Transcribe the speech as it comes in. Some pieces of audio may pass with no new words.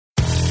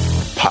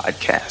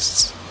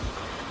podcasts.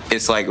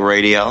 It's like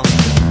radio,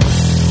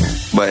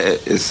 but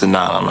it's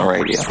not on the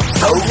radio.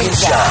 Hoge and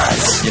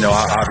Jahns. You know,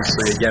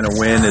 obviously, again, a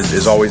win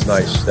is always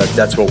nice.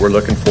 That's what we're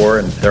looking for,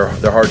 and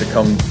they're hard to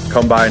come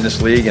by in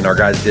this league, and our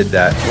guys did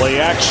that. Play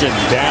action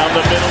down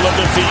the middle of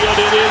the field.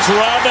 It is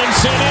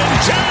Robinson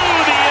into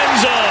the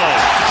end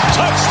zone.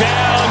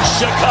 Touchdown,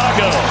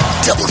 Chicago.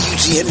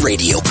 WGN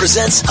Radio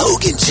presents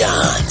Hoge and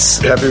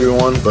Jahns. Happy we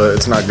won, but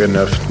it's not good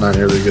enough. Not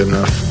nearly good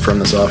enough from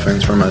this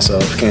offense, from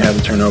myself. Can't have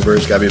the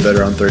turnovers. Got to be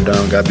better on third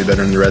down. Got to be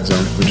better in the red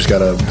zone. We just got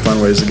to find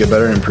ways to get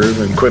better and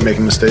improve and quit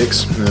making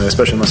mistakes,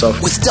 especially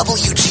myself. With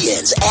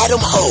WGN's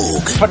Adam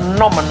Hoge.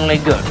 Phenomenally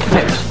good.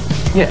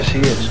 Yes, he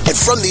is. And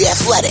from The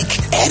Athletic,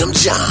 Adam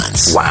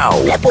Jahns.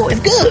 Wow, that boy is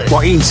good. Well,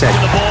 he said.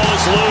 The ball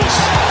is loose.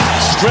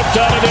 Stripped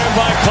out of there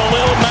by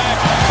Khalil Mack.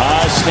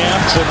 High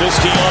snap.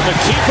 Trubisky on the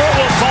keeper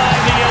will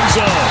find the end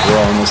zone.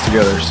 We're all in this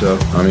together. So,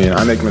 I mean,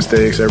 I make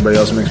mistakes. Everybody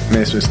else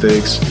makes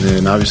mistakes.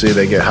 And obviously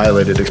they get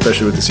highlighted,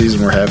 especially with the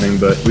season we're having.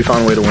 But we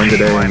found a way to win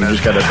today, and you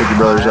just got to pick your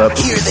brothers up.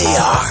 Here they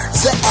are,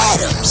 the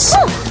Adams.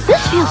 Oh,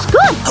 this feels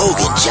good.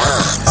 Hoge and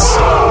Jahns.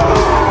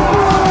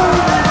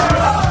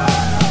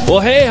 Well,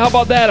 hey, how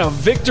about that? A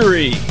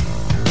victory.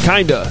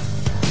 Kinda.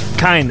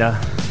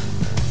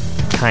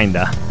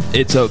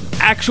 It's an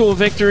actual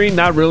victory,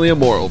 not really a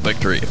moral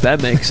victory, if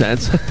that makes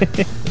sense.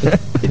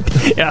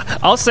 Yeah,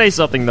 I'll say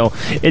something, though.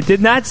 It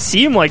did not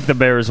seem like the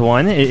Bears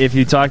won. If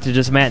you talk to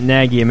just Matt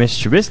Nagy and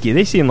Mr. Trubisky,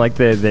 they seem like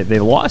they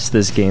lost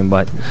this game,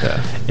 but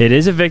It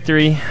is a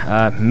victory.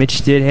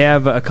 Mitch did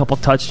have a couple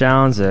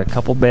touchdowns, a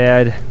couple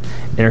bad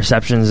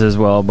interceptions as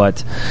well,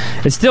 but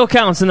it still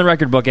counts in the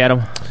record book,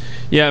 Adam.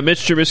 Yeah, Mitch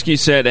Trubisky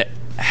said,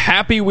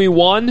 happy we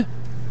won,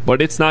 but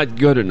it's not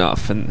good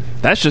enough. And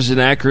that's just an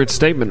accurate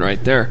statement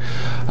right there.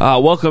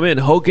 Welcome in,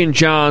 Hoge and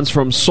Jahns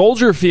from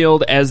Soldier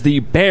Field as the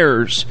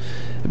Bears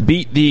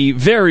beat the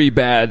very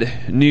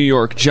bad New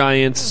York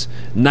Giants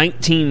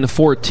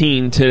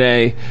 19-14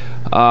 today.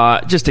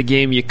 Just a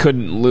game you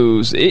couldn't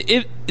lose.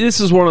 This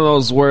is one of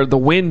those where the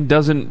win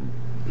doesn't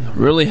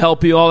really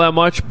help you all that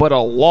much, but a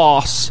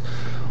loss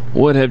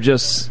would have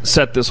just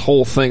set this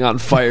whole thing on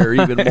fire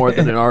even more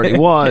than it already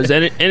was.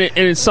 And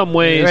in some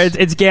ways...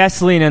 It's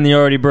gasoline on the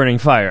already burning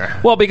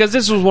fire. Well, because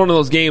this was one of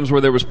those games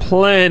where there was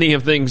plenty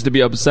of things to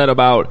be upset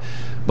about,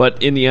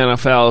 but in the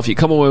NFL, if you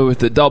come away with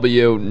the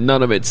W,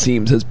 none of it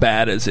seems as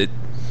bad as it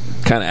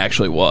kind of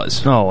actually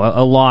was. Oh,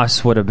 a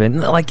loss would have been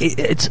like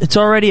it's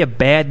already a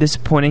bad,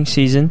 disappointing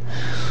season,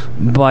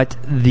 but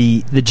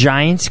the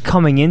Giants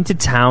coming into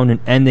town and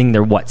ending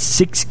their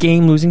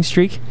 6-game losing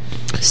streak?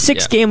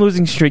 6-game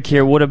losing streak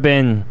here would have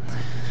been.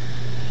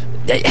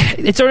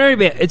 It's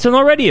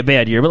already a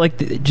bad year,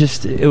 but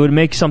it would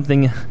make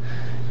something.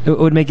 It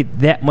would make it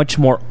that much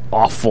more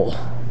awful.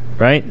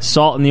 Right?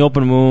 Salt in the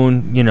open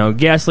wound,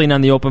 gasoline on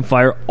the open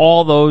fire,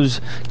 all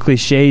those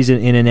cliches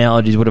and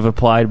analogies would have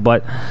applied,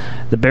 but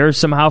the Bears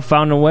somehow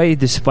found a way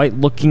despite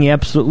looking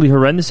absolutely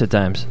horrendous at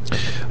times.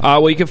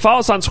 Well, you can follow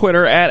us on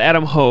Twitter at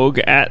Adam Hoge,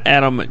 at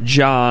Adam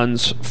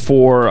Jahns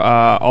for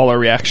all our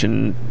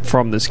reaction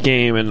from this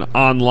game, and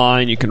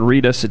online you can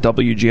read us at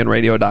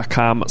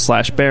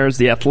WGNradio.com/Bears,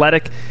 The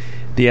Athletic,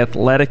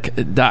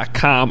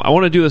 theathletic.com. I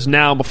want to do this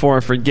now before I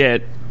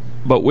forget,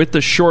 but with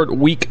the short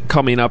week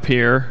coming up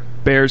here,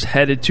 Bears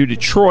headed to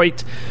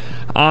Detroit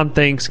on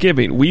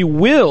Thanksgiving. We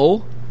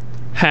will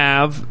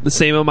have the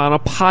same amount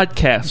of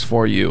podcasts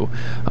for you.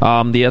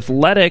 The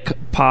Athletic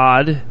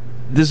pod,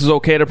 this is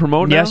okay to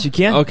promote now? Yes, you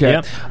can. Okay.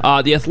 Yep.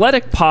 The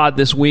Athletic pod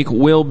this week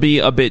will be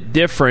a bit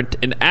different,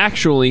 and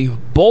actually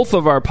both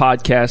of our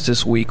podcasts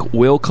this week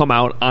will come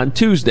out on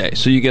Tuesday,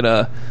 so you get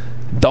a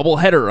double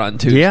header on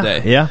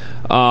Tuesday. Yeah.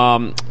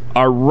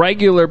 Our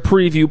regular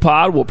preview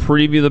pod will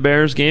preview the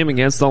Bears game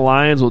against the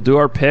Lions. We'll do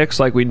our picks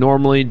like we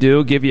normally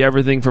do, give you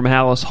everything from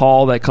Hallis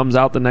Hall that comes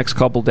out the next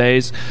couple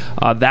days.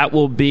 That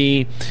will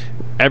be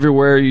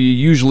everywhere you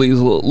usually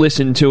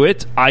listen to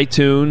it,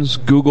 iTunes,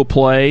 Google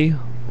Play,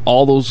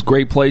 all those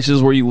great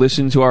places where you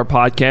listen to our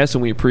podcast,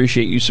 and we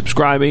appreciate you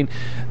subscribing.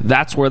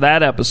 That's where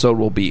that episode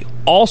will be.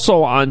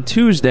 Also on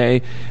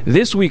Tuesday,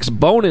 this week's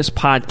bonus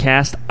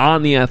podcast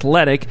on The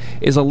Athletic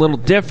is a little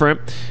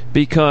different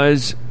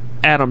because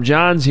Adam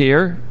Jahns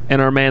here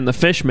and our man, the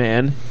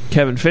Fishman,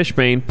 Kevin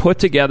Fishbane, put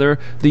together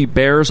the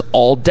Bears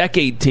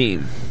All-Decade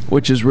team,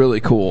 which is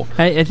really cool.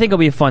 I think it'll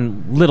be a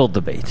fun little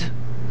debate.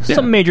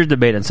 Some major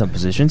debate on some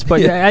positions,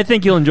 but I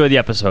think you'll enjoy the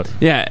episode.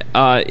 Yeah,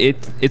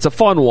 it's a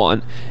fun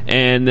one,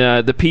 and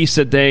the piece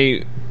that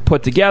they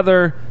put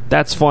together,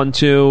 that's fun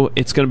too.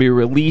 It's going to be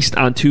released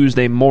on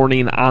Tuesday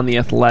morning on The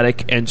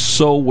Athletic, and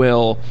so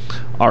will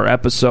our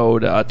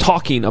episode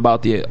talking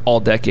about the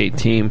All-Decade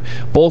team.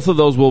 Both of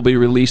those will be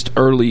released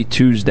early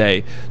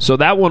Tuesday, so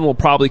that one will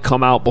probably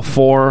come out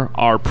before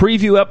our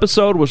preview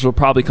episode, which will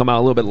probably come out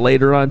a little bit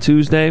later on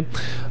Tuesday.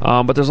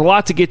 But there's a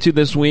lot to get to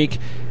this week,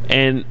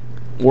 and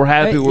we're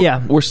happy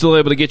we're still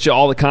able to get you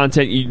all the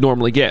content you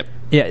normally get.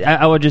 Yeah,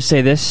 I would just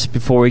say this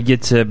before we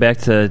get back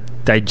to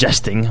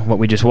digesting what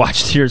we just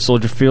watched here at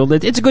Soldier Field.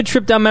 It's a good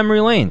trip down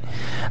memory lane.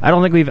 I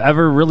don't think we've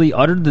ever really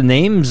uttered the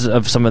names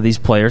of some of these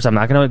players. I'm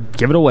not going to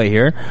give it away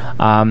here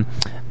on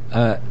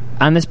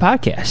this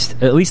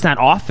podcast, at least not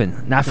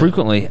often, not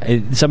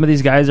frequently. Some of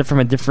these guys are from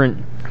a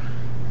different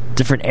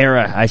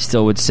era, I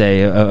still would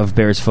say, of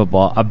Bears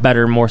football. A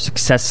better, more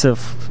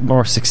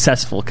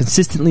successful,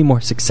 consistently more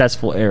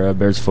successful era of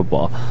Bears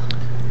football.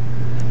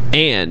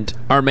 And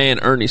our man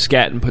Ernie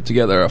Scatton put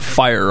together a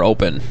fire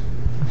open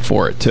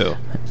for it too.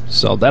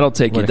 So that'll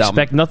take you down.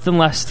 Expect nothing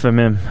less from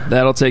him.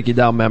 That'll take you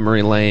down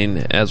memory lane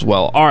as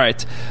well. All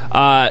right.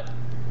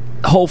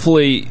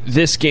 Hopefully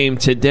this game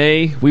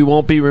today we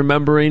won't be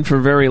remembering for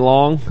very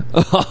long.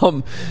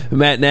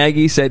 Matt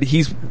Nagy said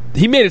he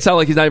made it sound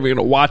like he's not even going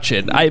to watch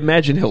it. I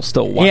imagine he'll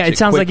still watch it. Yeah, it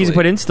sounds quickly. like he's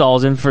put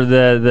installs in for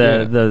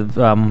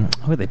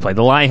who they play,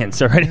 the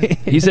Lions already.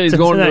 He said he's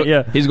going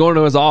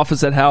to his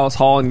office at Hallis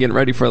Hall and getting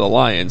ready for the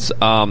Lions.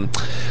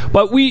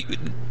 But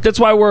that's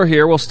why we're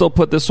here. We'll still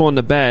put this one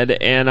to bed.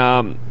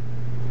 And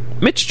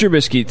Mitch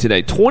Trubisky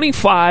today,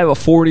 25 of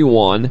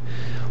 41,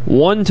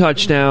 1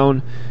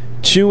 touchdown,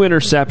 2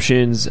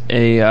 interceptions,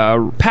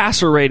 a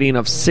passer rating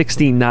of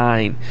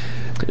 69.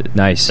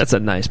 Nice. That's a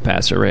nice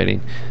passer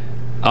rating.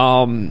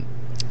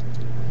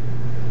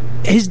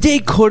 His day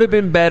could have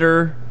been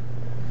better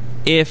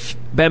if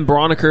Ben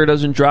Brauneker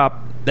doesn't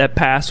drop that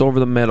pass over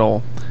the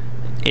middle,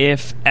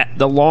 if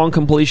the long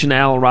completion to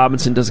Allen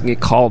Robinson doesn't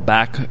get called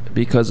back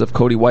because of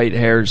Cody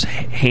Whitehair's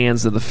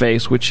hands to the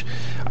face, which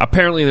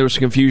apparently there was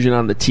confusion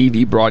on the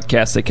TV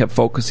broadcast. They kept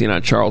focusing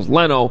on Charles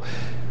Leno.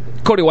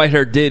 Cody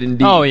Whitehair did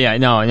indeed. Oh, yeah.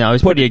 No, it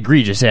was pretty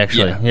egregious,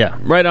 actually. Yeah.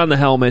 Right on the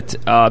helmet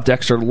of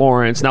Dexter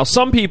Lawrence. Now,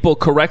 some people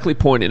correctly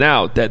pointed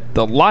out that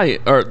the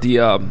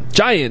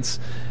Giants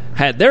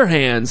had their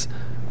hands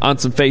on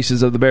some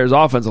faces of the Bears'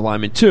 offensive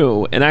linemen,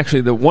 too. And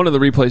actually, one of the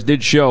replays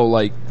did show,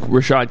 like,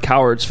 Rashad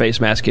Coward's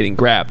face mask getting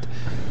grabbed.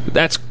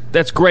 That's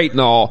great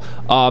and all.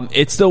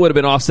 It still would have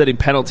been offsetting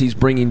penalties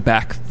bringing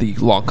back the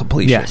long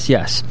completion.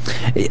 Yes.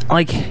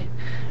 Like,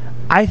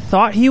 I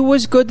thought he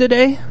was good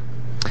today.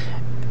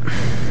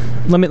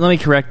 Let me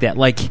correct that.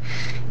 Like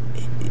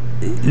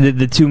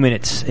the 2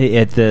 minutes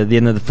at the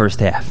end of the first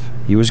half,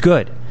 he was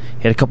good.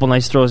 He had a couple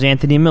nice throws.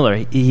 Anthony Miller,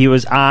 he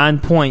was on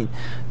point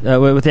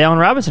with Allen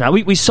Robinson.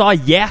 We saw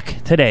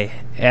Yak today,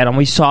 Adam.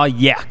 We saw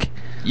Yak.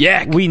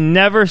 We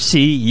never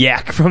see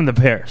Yak from the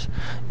Bears.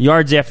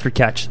 Yards after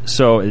catch.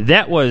 So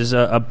that was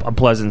a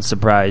pleasant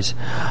surprise.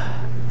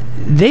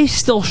 They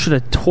still should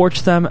have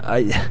torched them.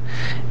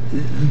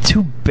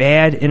 2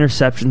 bad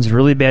interceptions,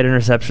 really bad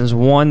interceptions.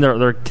 One,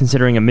 they're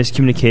considering a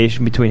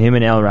miscommunication between him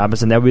and Allen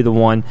Robinson. That would be the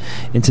one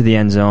into the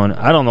end zone.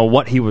 I don't know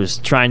what he was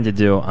trying to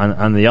do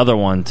on the other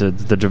one to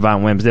the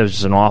Javon Wims. That was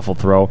just an awful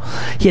throw.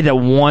 He had that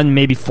one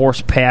maybe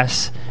forced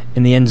pass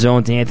in the end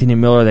zone to Anthony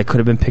Miller that could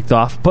have been picked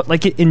off. But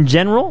like in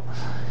general,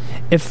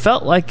 it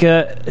felt like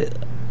an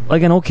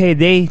okay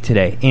day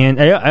today.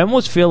 And I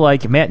almost feel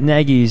like Matt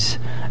Nagy's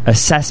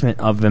assessment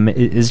of him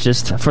is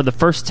just, for the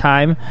first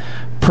time,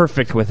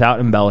 perfect without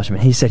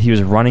embellishment. He said he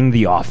was running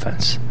the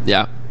offense.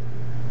 Yeah.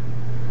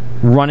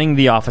 Running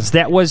the offense.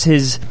 That was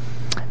his...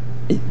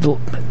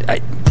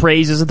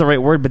 praise isn't the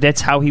right word, but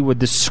that's how he would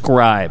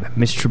describe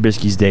Mitch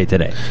Trubisky's day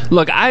today.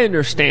 Look, I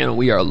understand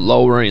we are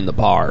lowering the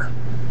bar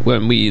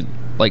when we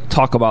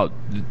talk about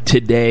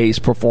today's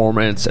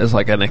performance as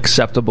like an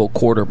acceptable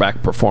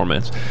quarterback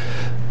performance.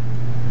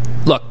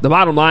 Look, the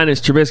bottom line is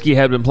Trubisky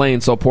had been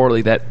playing so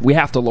poorly that we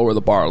have to lower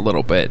the bar a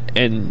little bit,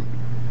 and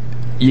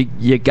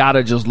you got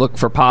to just look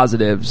for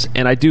positives.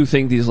 And I do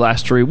think these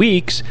last 3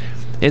 weeks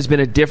has been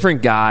a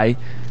different guy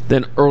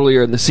than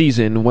earlier in the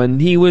season when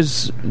he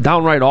was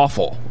downright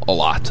awful a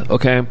lot,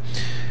 okay?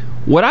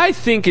 What I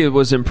think it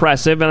was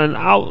impressive, and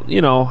I'll,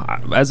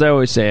 as I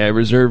always say, I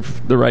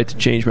reserve the right to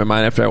change my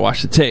mind after I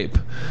watch the tape,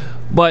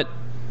 but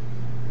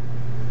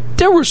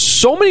there were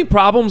so many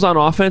problems on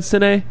offense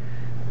today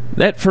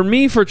that for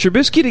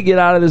Trubisky to get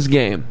out of this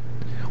game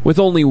with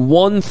only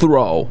 1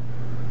 throw,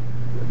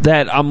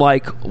 that I'm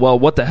like, well,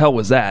 what the hell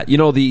was that? The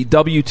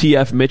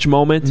WTF Mitch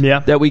moment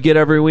that we get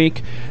every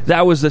week?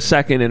 That was the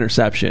second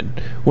interception,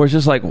 where it's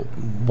just like,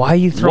 why are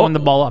you throwing the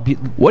ball up?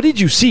 What did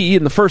you see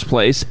in the first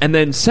place? And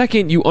then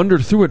second, you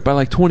underthrew it by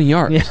like 20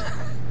 yards.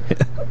 Yeah.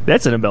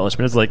 That's an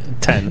embellishment. It's like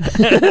 10.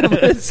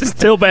 It's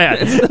still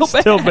bad.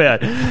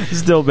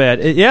 Still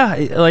bad.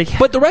 Yeah,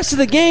 but the rest of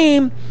the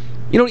game,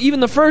 even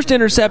the first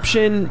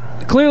interception,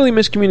 clearly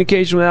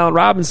miscommunication with Allen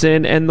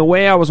Robinson, and the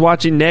way I was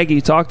watching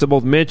Nagy talk to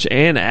both Mitch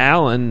and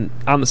Allen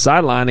on the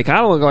sideline, it kind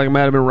of looked like it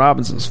might have been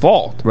Robinson's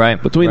fault.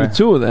 Right. Between the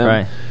two of them.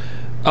 Right.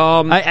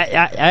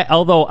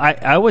 Although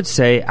I would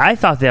say I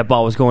thought that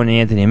ball was going to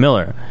Anthony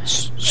Miller.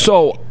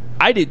 So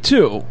I did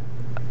too.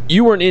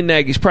 You weren't in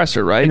Nagy's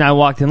presser, right? And I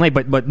walked in late,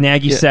 but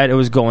Nagy said it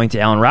was going to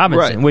Allen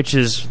Robinson, which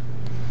is...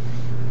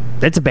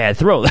 That's a bad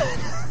throw.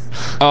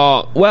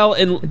 Well,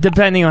 and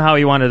depending on how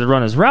he wanted to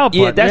run his route.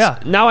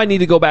 But now I need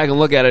to go back and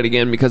look at it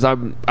again because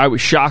I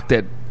was shocked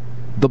that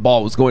the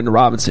ball was going to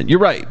Robinson. You're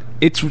right.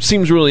 It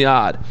seems really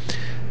odd.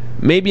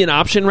 Maybe an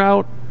option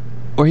route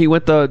where he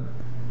went the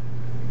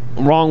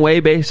wrong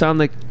way based on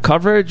the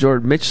coverage, or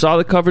Mitch saw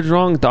the coverage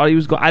wrong, thought he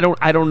was going.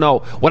 I don't know.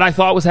 What I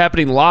thought was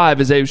happening live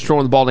is that he was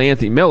throwing the ball to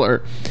Anthony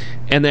Miller,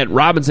 and that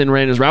Robinson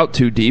ran his route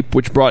too deep,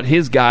 which brought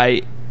his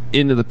guy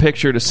into the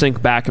picture to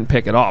sink back and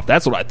pick it off.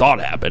 That's what I thought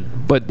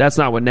happened, but that's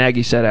not what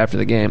Nagy said after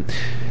the game.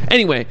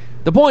 Anyway,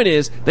 the point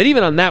is that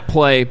even on that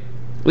play,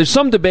 there's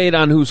some debate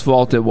on whose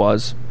fault it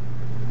was.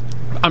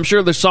 I'm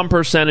sure there's some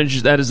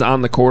percentage that is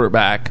on the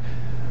quarterback.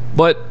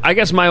 But I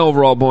guess my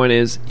overall point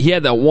is he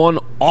had that one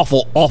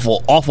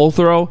awful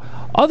throw.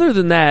 Other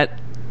than that,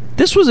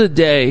 this was a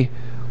day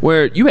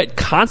where you had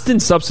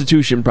constant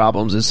substitution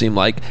problems, it seemed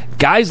like.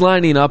 Guys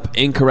lining up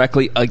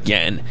incorrectly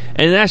again.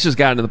 And that's just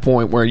gotten to the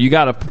point where you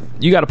gotta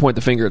point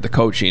the finger at the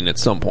coaching at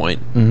some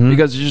point.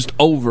 Because it's just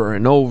over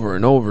and over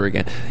and over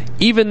again.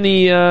 Even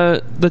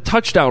the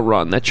touchdown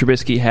run that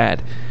Trubisky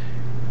had.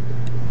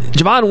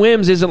 Javon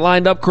Wims isn't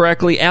lined up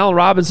correctly. Allen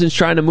Robinson's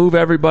trying to move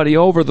everybody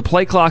over. The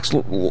play clock's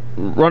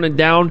running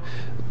down.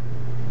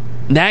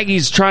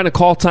 Nagy's trying to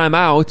call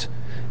timeout,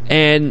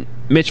 and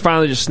Mitch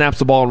finally just snaps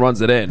the ball and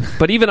runs it in.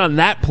 But even on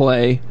that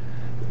play,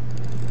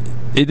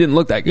 it didn't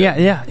look that good.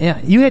 Yeah.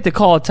 You had to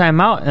call a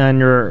timeout on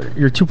your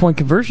 2-point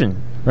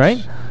conversion, right?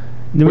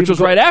 Which was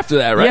right after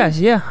that, right?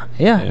 Yeah.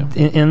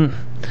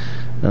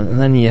 And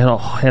then you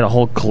had a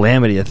whole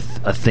calamity of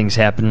things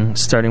happen,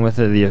 starting with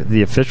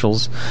the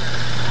officials.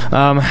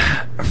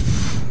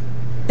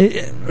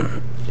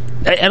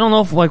 I don't know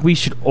if we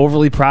should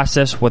overly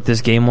process what this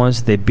game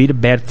was. They beat a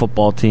bad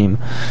football team.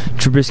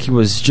 Trubisky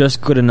was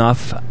just good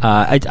enough.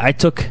 I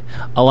took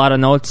a lot of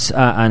notes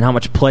on how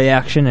much play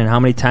action and how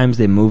many times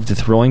they moved the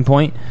throwing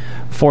point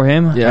for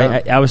him.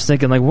 Yeah. I was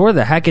thinking, where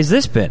the heck has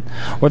this been?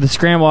 Or the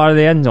scramble out of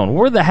the end zone.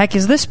 Where the heck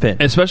has this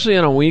been? Especially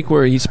in a week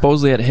where he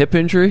supposedly had a hip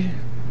injury.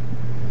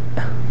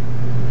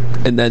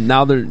 And then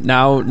now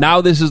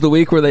this is the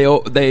week where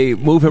they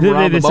move him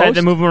around the most? They decided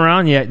to move him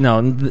around? Yeah, no.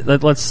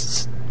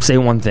 Let's say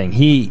one thing.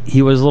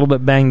 He was a little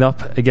bit banged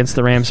up against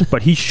the Rams,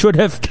 but he should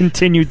have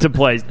continued to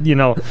play.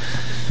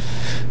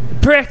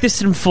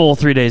 Practiced in full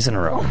 3 days in a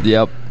row.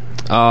 Yep.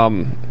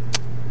 And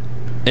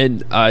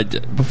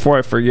before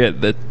I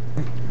forget, that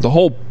the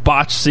whole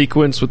botch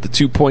sequence with the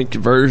 2-point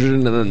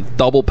conversion and then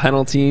double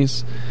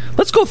penalties.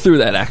 Let's go through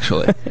that,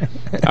 actually. All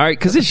right,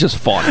 because it's just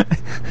fun.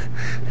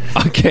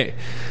 Okay.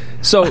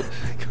 So,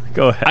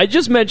 go ahead. I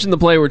just mentioned the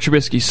play where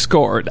Trubisky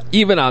scored.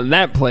 Even on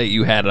that play,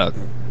 you had a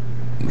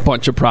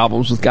bunch of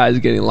problems with guys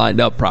getting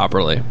lined up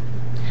properly.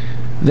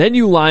 Then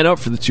you line up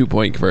for the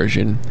 2-point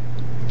conversion.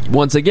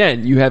 Once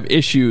again, you have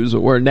issues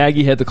where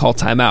Nagy had to call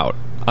timeout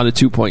on a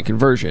 2-point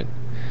conversion.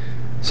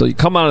 So you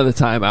come out of the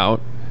timeout,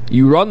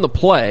 you run the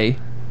play.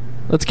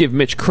 Let's give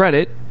Mitch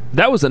credit.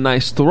 That was a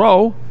nice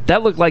throw.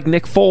 That looked like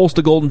Nick Foles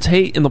to Golden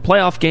Tate in the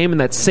playoff game in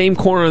that same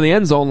corner of the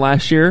end zone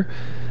last year,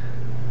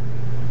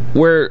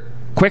 where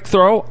quick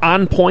throw,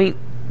 on point.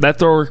 That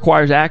throw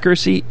requires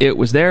accuracy. It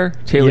was there.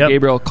 Taylor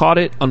Gabriel caught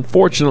it.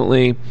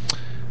 Unfortunately,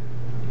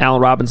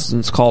 Allen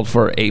Robinson's called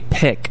for a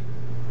pick.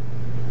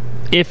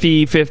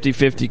 Iffy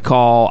 50-50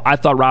 call. I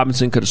thought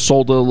Robinson could have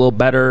sold it a little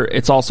better.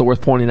 It's also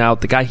worth pointing out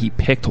the guy he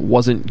picked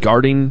wasn't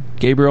guarding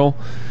Gabriel.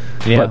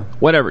 Yeah. But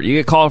whatever. You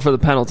get called for the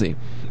penalty.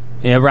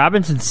 Yeah,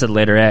 Robinson said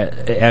later,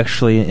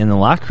 actually, in the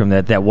locker room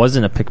that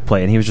wasn't a pick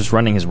play, and he was just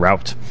running his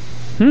route.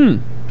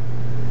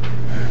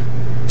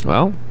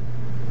 Well,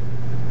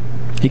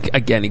 he could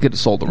have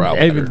sold the route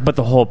better. But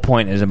the whole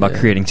point is about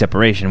creating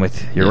separation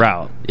with your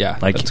route. Yeah,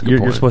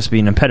 you're supposed to be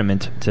an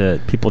impediment to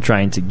people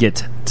trying to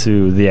get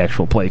to the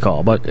actual play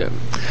call. But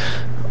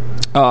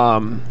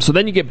so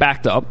then you get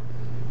backed up,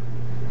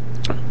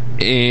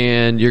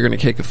 and you're going to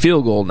kick a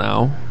field goal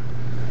now.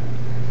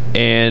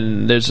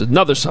 And there's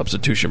another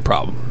substitution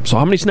problem. So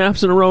how many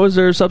snaps in a row is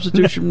there a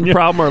substitution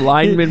problem or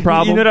lineman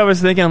problem? You know what I was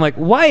thinking? I'm like,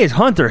 why is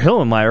Hunter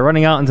Hillenmeyer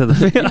running out into the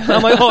field?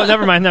 I'm like, oh,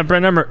 never mind. Not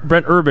Brent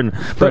Urban.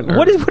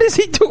 What is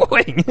he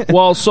doing?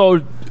 Well,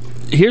 so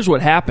here's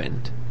what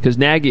happened, because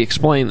Nagy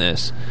explained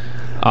this.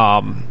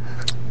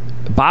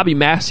 Bobby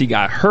Massey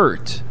got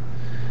hurt,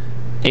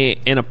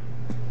 and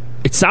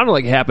it sounded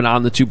like it happened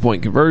on the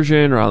 2-point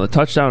conversion or on the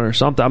touchdown or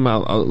something. I'm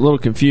a little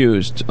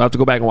confused. I'll have to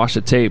go back and watch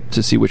the tape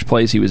to see which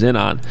plays he was in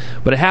on.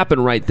 But it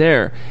happened right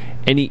there.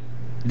 And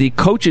the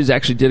coaches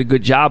actually did a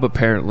good job,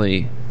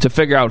 apparently, to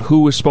figure out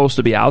who was supposed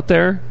to be out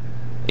there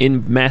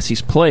in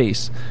Massey's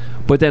place.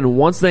 But then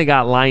once they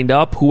got lined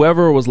up,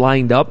 whoever was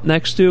lined up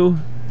next to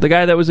the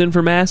guy that was in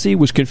for Massey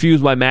was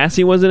confused why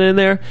Massey wasn't in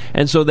there.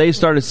 And so they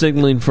started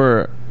signaling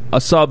for a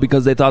sub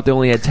because they thought they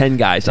only had 10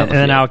 guys on the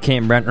field. And then out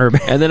came Brent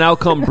Urban. And then out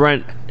come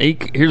Brent.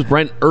 Here's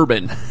Brent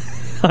Urban.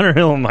 Hunter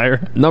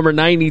Hillenmeyer. Number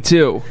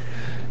 92.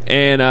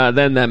 And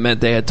then that meant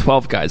they had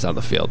 12 guys on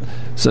the field.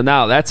 So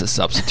now that's a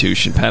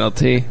substitution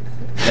penalty.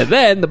 And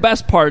then the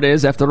best part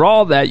is, after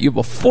all that, you have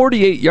a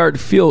 48-yard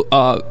field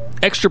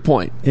extra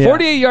point. Yeah.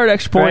 48-yard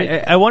extra point.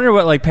 Right. I wonder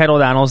what Pat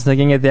O'Donnell's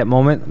thinking at that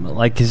moment.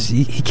 Because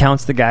he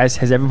counts the guys,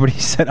 has everybody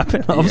set up,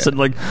 and all of a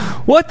sudden,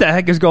 what the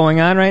heck is going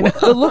on right now?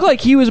 It looked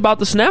like he was about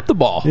to snap the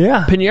ball.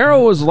 Yeah.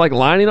 Pinheiro was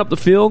lining up the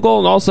field goal,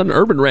 and all of a sudden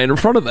Urban ran in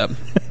front of them.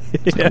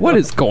 What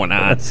is going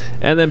on?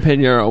 And then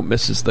Pinheiro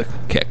misses the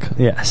kick.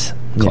 Yes.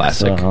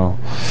 Classic.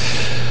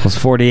 Those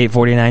 48,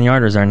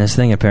 49-yarders are in this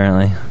thing,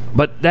 apparently.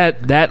 But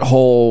that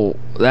whole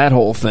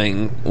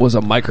thing was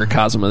a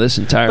microcosm of this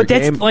entire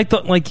game.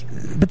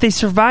 But they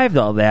survived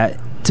all that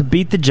to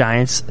beat the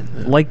Giants.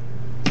 Like,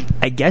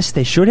 I guess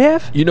they should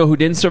have. You know who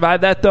didn't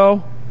survive that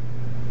though?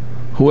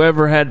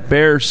 Whoever had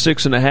Bears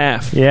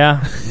 6.5.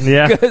 Yeah.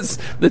 Because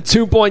the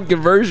 2-point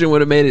conversion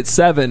would have made it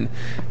 7.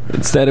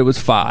 Instead, it was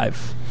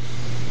 5.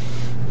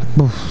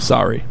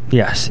 Sorry.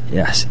 Yes.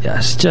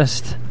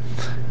 Just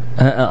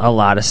a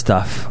lot of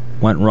stuff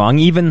went wrong.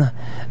 Even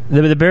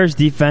the Bears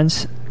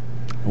defense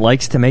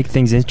likes to make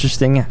things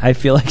interesting. I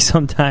feel like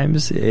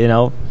sometimes,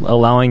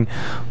 allowing.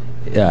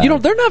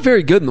 They're not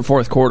very good in the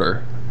fourth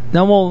quarter.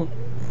 No, well.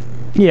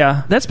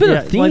 Yeah, that's been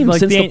a theme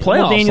since the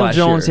playoffs. Daniel last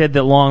Jones year. had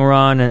that long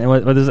run, and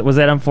was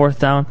that on fourth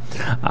down?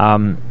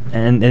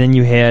 And then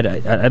you had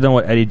I don't know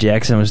what Eddie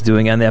Jackson was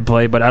doing on that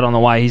play, but I don't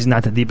know why he's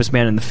not the deepest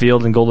man in the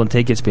field, and Golden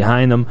Tate gets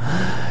behind him.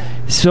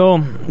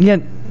 So yeah,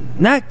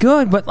 not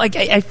good. But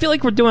I feel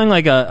like we're doing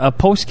like a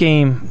post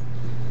game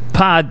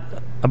pod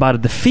about a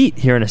defeat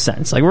here in a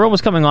sense. Like we're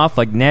almost coming off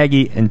like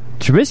Nagy and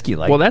Trubisky.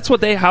 Well, that's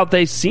how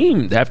they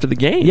seemed after the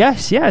game.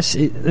 Yes.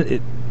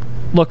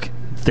 Look.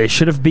 They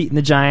should have beaten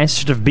the Giants,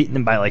 should have beaten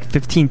them by like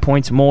 15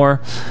 points more.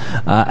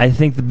 I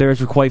think the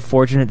Bears were quite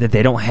fortunate that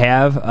they don't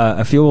have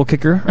a field goal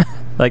kicker.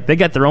 Like, they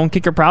got their own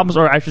kicker problems,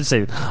 or I should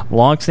say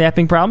long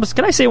snapping problems.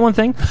 Can I say one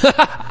thing?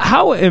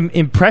 How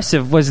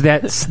impressive was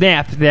that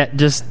snap that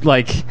just,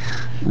 like...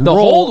 The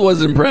hold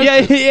was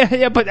impressive.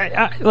 Yeah, but,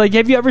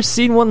 have you ever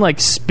seen one,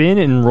 like, spin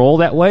and roll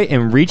that way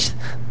and reach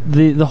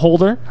the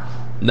holder?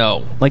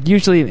 No. Like,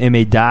 usually it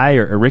may die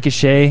or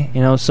ricochet,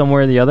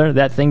 somewhere or the other.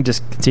 That thing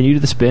just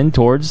continued to spin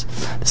towards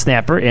the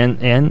snapper,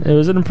 and it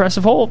was an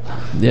impressive hold.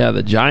 Yeah,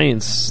 the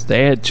Giants,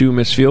 they had 2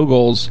 missed field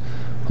goals.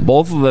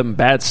 Both of them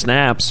bad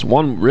snaps.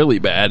 One really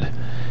bad.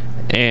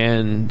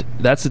 And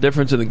that's the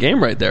difference in the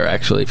game right there,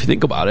 actually, if you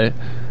think about it.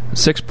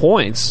 6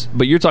 points.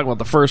 But you're talking about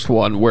the first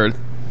one where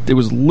it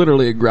was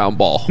literally a ground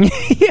ball.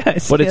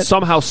 Yes. But it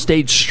somehow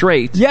stayed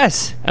straight.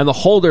 Yes. And the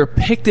holder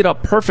picked it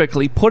up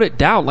perfectly, put it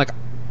down. Like,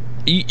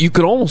 you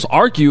could almost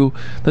argue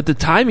that the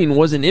timing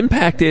wasn't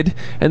impacted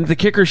and the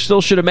kicker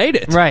still should have made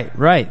it.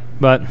 Right.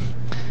 But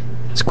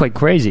it's quite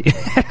crazy.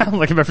 I don't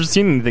think I've ever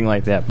seen anything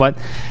like that. But,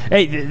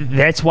 hey,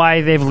 that's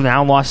why they've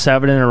now lost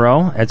 7 in a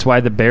row. That's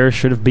why the Bears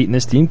should have beaten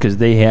this team, because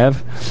they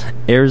have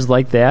errors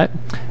like that.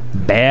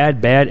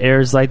 Bad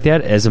errors like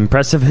that, as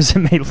impressive as it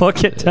may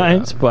look at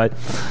times. But,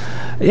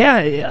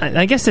 yeah,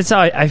 I guess that's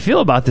how I feel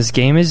about this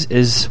game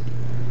is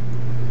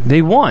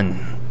they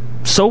won.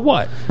 So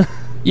what?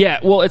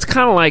 Yeah, well, it's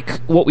kind of like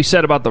what we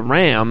said about the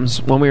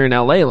Rams when we were in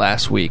L.A.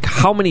 last week.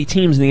 How many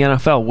teams in the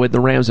NFL would the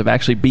Rams have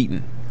actually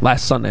beaten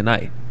last Sunday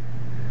night?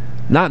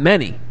 Not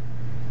many.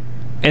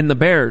 And the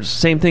Bears,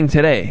 same thing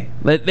today.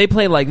 They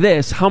play like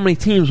this. How many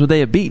teams would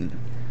they have beaten?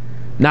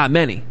 Not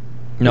many.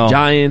 No. The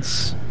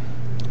Giants,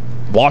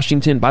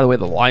 Washington. By the way,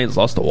 the Lions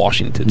lost to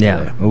Washington today.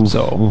 Yeah.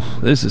 So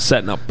this is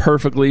setting up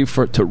perfectly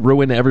to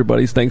ruin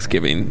everybody's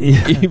Thanksgiving.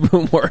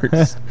 Even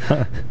worse.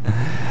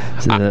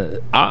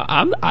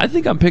 I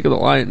think I'm picking the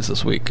Lions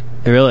this week.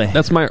 Really?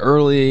 That's my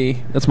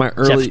early.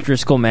 Jeff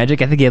Driscoll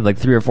magic. I think he had like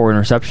 3 or 4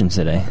 interceptions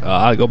today.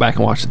 I'll go back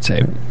and watch the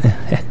tape.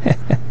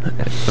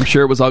 I'm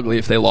sure it was ugly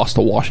if they lost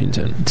to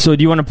Washington. So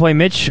do you want to play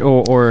Mitch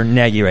or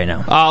Nagy right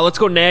now? Let's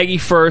go Nagy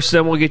first,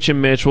 then we'll get you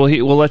Mitch.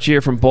 We'll let you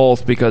hear from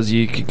both, because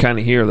you can kind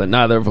of hear that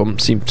neither of them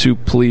seem too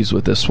pleased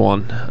with this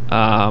one.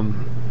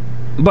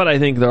 But I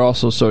think they're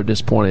also so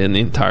disappointed in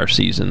the entire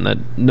season that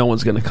no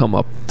one's going to come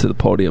up to the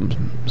podium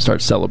and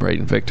start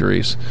celebrating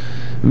victories.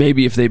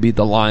 Maybe if they beat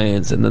the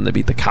Lions and then they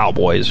beat the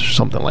Cowboys or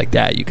something like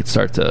that, you could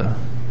start to,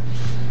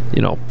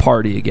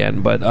 party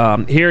again.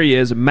 But here he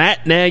is,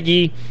 Matt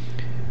Nagy.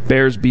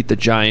 Bears beat the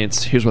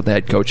Giants. Here's what the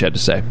head coach had to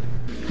say.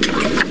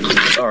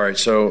 All right,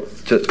 so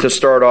to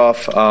start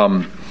off,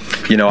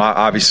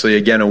 obviously,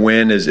 again, a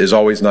win is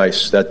always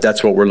nice.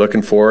 That's what we're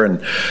looking for,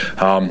 and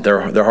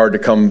they're hard to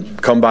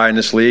come by in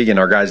this league, and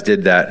our guys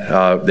did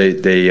that.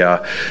 They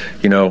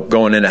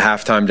going into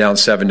halftime down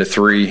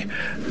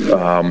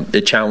 7-3,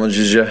 it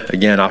challenges you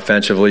again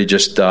offensively,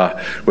 just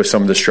with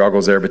some of the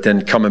struggles there. But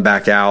then coming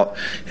back out,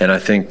 and I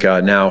think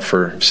now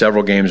for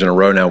several games in a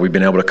row now, we've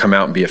been able to come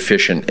out and be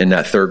efficient in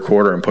that third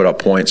quarter and put up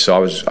points. So I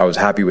was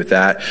happy with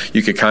that.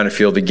 You could kind of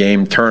feel the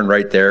game turn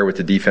right there with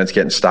the defense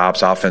getting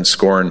stops, offense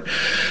scoring.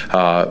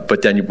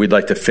 But then we'd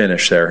like to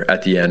finish there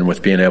at the end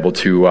with being able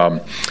to,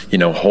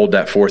 hold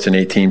that 4th and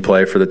 18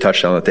 play for the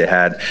touchdown that they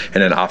had,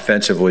 and then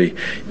offensively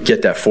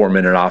get that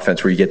 4-minute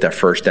offense where you get that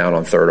first down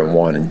on 3rd and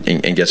 1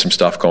 and get some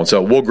stuff going.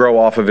 So we'll grow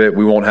off of it.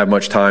 We won't have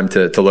much time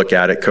to look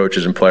at it.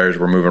 Coaches and players,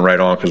 we're moving right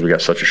on because we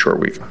got such a short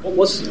week. What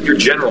was your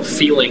general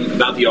feeling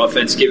about the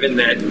offense, given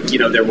that,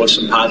 there was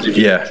some positive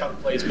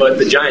chunk plays, but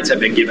the Giants have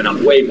been giving up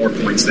way more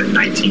points than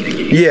 19 a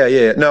game?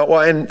 Yeah. No,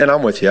 well, and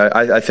I'm with you.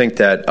 I think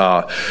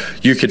that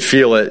you could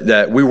feel it,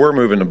 that we were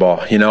moving the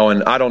ball,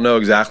 and I don't know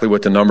exactly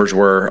what the numbers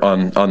were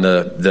on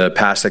the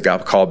pass that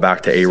got called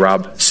back to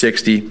A-Rob,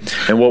 60.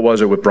 And what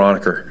was it with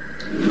Broniker?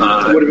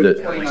 Would have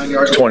been 29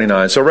 yards.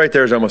 29. So right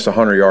there is almost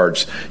 100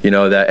 yards.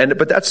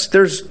 But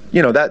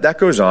that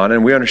goes on,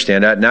 and we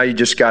understand that. Now you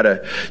just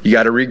gotta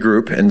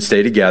regroup and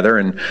stay together,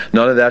 and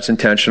none of that's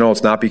intentional.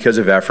 It's not because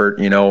of effort.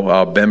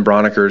 Ben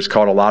Broniker's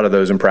caught a lot of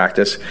those in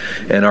practice,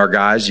 and our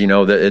guys,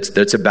 that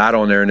it's a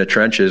battle in there in the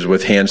trenches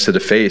with hands to the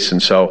face,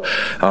 and so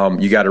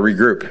you got to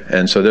regroup.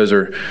 And so those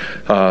are,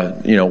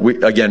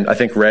 I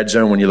think red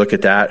zone. When you look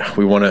at that,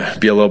 we want to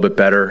be a little bit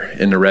better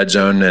in the red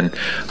zone, and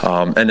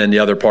then the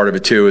other part of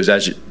it too is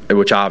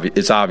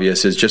it's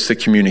obvious is just the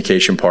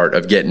communication part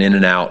of getting in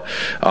and out,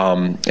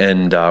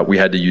 and we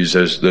had to use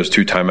those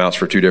 2 timeouts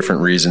for 2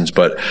 different reasons,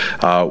 but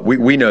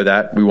we know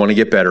that we want to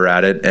get better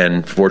at it,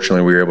 and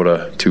fortunately we were able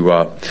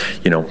to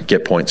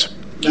get points.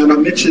 Now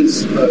on Mitch's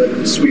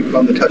sweep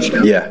on the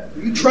touchdown. Yeah.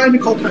 Were you trying to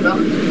call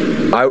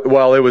timeout?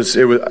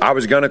 I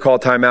was going to call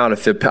timeout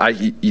if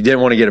you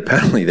didn't want to get a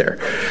penalty there.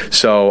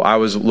 So I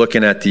was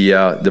looking at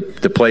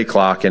the play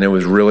clock, and it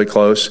was really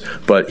close,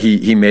 but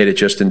he made it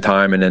just in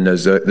time, and then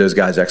those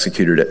guys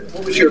executed it.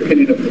 What was your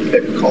opinion of the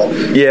pick call?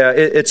 Yeah,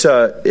 it's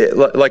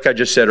like I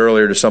just said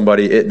earlier to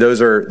somebody. Those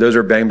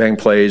are bang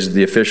plays.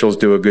 The officials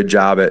do a good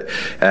job at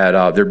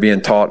they're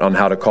being taught on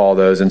how to call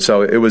those, and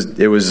so it was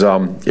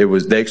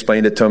they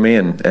explained it to me,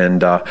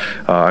 and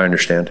I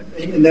understand.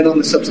 And then on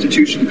the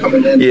substitution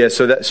coming in. Yeah,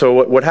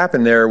 so what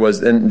happened there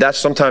was, and that's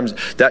sometimes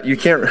that you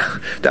can't.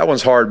 That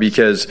one's hard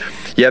because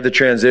you have the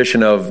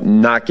transition of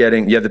you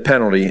have the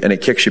penalty and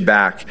it kicks you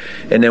back,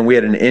 and then we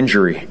had an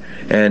injury,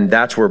 and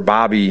that's where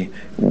Bobby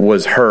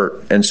was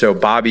hurt, and so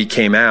Bobby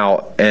came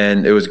out,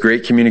 and it was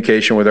great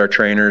communication with our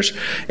trainers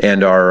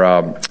and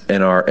our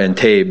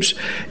Tabes,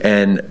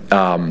 and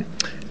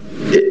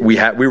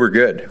we were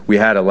good. We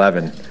had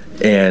 11.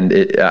 And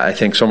I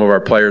think some of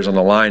our players on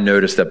the line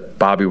noticed that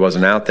Bobby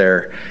wasn't out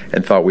there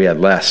and thought we had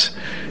less,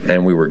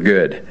 and we were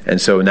good. And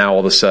so now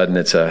all of a sudden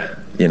it's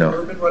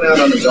Urban run out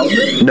on his own?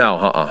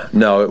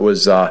 No, it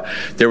was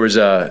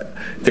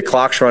the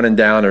clock's running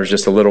down. There was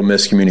just a little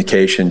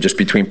miscommunication just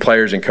between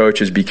players and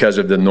coaches because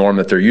of the norm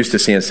that they're used to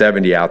seeing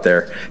 70 out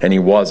there, and he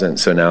wasn't.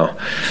 So now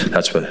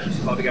that's what.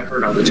 Bobby got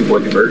hurt on the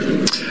 2-point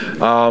conversion.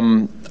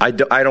 I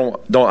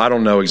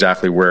don't know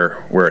exactly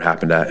where it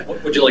happened at.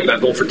 What would you like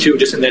about going for 2?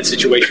 Just in that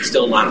situation,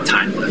 still a lot of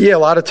time left. Yeah, a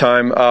lot of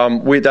time.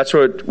 That's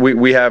what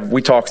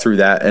we talked through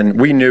that, and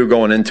we knew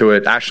going into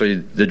it. Actually,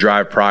 the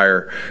drive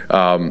prior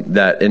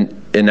that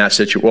in that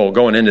situation, well,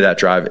 going into that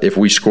drive, if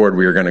we scored,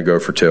 we were going to go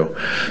for 2.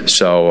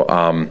 So,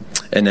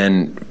 and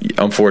then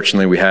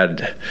unfortunately, we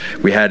had a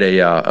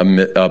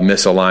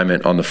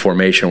misalignment on the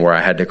formation where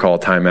I had to call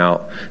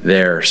timeout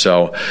there.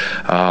 So,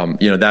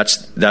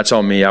 that's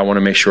on me. I want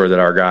to make sure that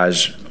our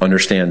guys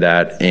understand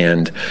that,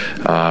 and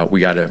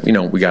we got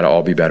to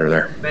all be better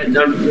there. Man,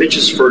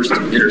 Mitch's first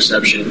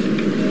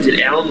interception. Did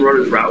Allen run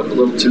his route a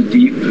little too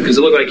deep? Because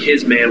it looked like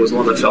his man was the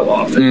one that fell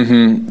off.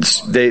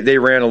 Mm-hmm. They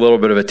ran a little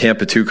bit of a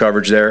Tampa 2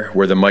 coverage there,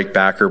 where the Mike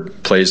Backer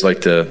plays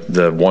like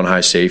the one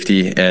high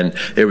safety, and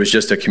it was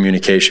just a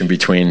communication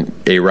between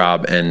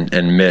A-Rob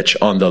and Mitch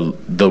on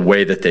the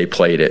way that they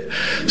played it.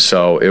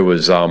 So it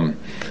was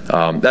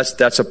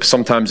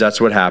sometimes that's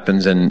what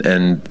happens,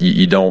 and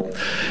you don't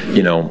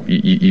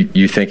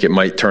you think it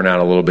might turn out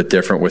a little bit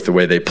different with the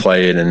way they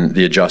play it and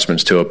the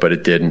adjustments to it, but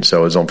it didn't. So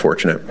it was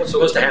unfortunate. What's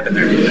supposed to happen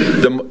there?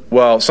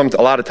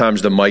 A lot of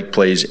times the Mike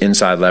plays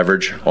inside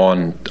leverage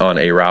on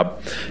A-Rob,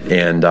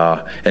 and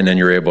then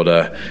you're able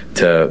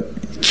to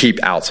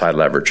keep outside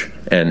leverage.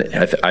 And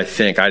I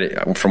think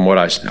from what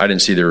I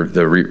didn't see the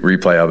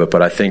replay of it,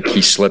 but I think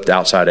he slipped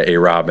outside of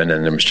A-Rob, and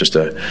then it was just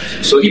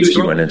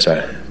he went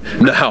inside.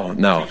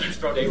 No.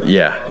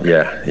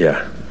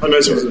 Yeah. How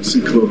nice was it to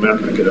see Khalil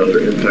Mack make another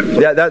impact?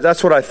 Yeah,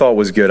 that's what I thought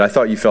was good. I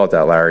thought you felt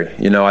that, Larry.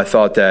 I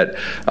thought that,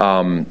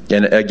 and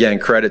again,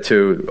 credit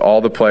to all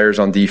the players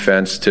on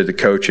defense, to the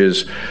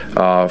coaches,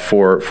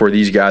 for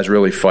these guys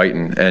really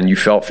fighting. And you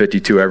felt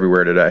 52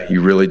 everywhere today.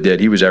 You really did.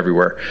 He was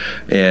everywhere.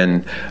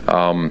 And,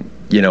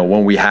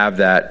 when we have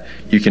that,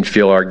 you can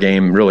feel our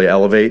game really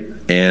elevate,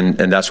 and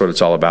that's what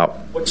it's all about.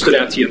 What stood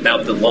out to you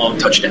about the long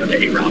touchdown to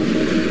A-Rob?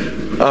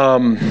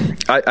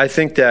 I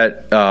think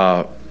that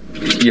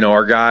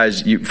our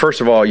guys,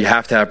 first of all, you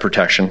have to have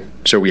protection.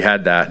 So we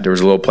had that. There was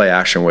a little play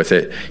action with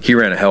it. He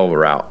ran a hell of a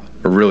route,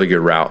 a really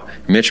good route.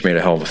 Mitch made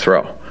a hell of a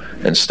throw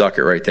and stuck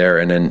it right there,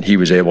 and then he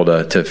was able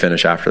to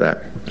finish after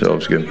that. So it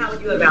was good. How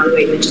would you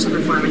evaluate Mitch's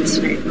performance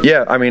today?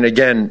 Yeah, I mean,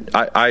 again,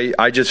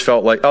 I just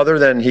felt like, other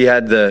than he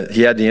had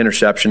the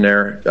interception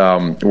there,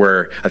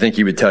 where I think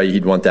he would tell you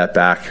he'd want that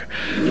back,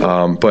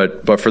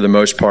 but for the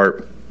most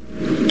part,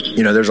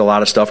 there's a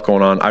lot of stuff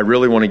going on. I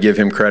really want to give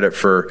him credit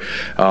for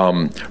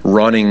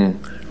running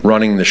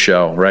running the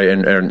show, right,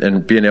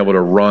 and being able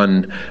to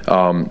run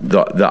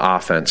the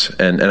offense.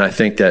 And I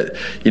think that,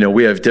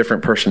 we have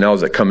different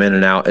personnels that come in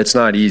and out. It's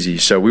not easy,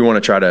 so we want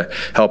to try to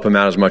help him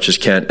out as much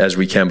as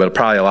we can. But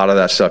probably a lot of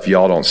that stuff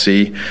y'all don't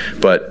see.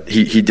 But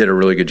he did a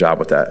really good job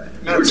with that.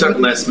 We were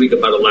talking last week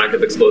about a lack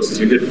of explosives.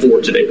 You hit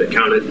 4 today that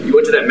counted. You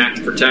went to that max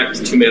protect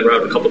 2-man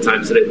route a couple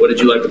times today. What did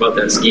you like about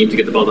that scheme to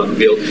get the ball down the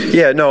field?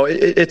 Yeah, no,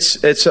 it's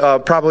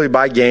probably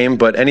by game,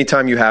 but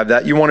anytime you have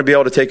that, you want to be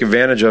able to take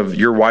advantage of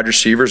your wide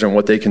receivers and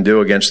what they can do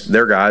against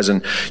their guys,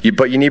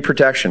 but you need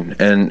protection.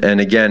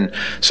 And again,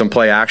 some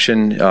play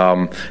action.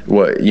 You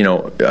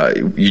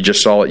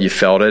just saw it, you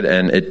felt it,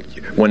 and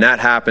when that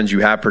happens, you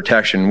have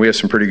protection. We have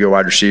some pretty good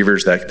wide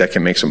receivers that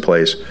can make some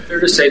plays.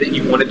 Fair to say that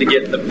you wanted to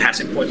get the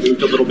passing point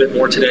moved a little bit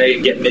more today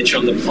and get Mitch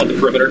on the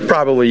perimeter?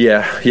 Probably,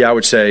 yeah. I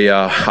would say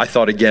I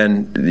thought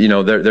again,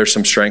 there's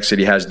some strengths that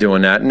he has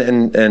doing that,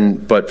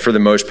 but for the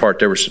most part,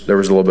 there was a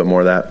little bit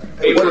more of that.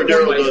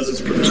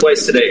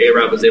 Twice today,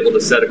 A-Rob was able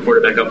to set a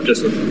quarterback up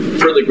just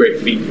with really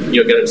great feet.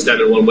 Get him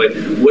standing one way.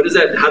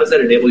 How does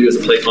that enable you as a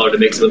play caller to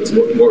make some of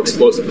those more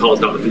explosive calls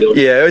down the field?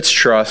 Yeah, it's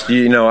trust.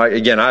 I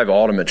have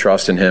ultimate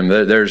trust in him.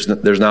 There's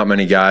not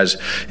many guys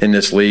in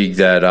this league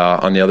that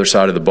on the other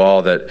side of the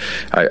ball that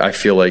I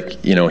feel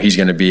like he's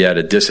going to be at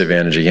a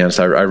disadvantage against.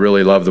 I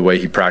really love the way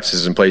he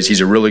practices and plays.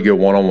 He's a really good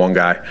one-on-one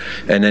guy,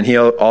 and then he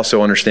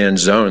also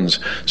understands zones.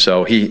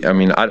 So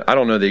I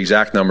don't know the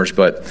exact numbers,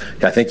 but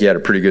I think he had a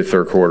pretty good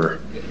third quarter.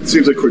 It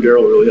seems like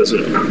Cordero really has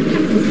an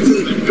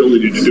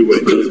ability to do what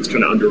he does. It's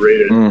kind of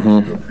underrated.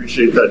 Mm-hmm. I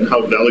appreciate that. And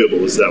how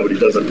valuable is that, what he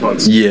does on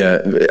punts?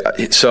 Yeah.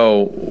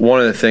 So one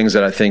of the things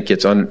that I think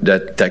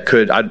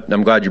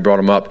I'm glad you brought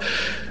him up.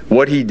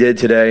 What he did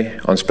today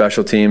on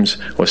special teams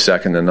was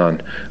second to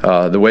none.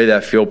 The way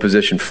that field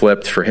position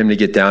flipped, for him to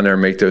get down there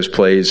and make those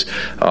plays,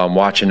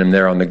 watching him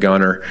there on the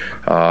gunner,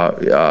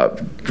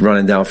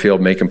 running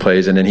downfield, making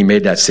plays, and then he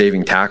made that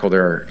saving tackle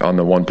there on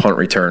the one punt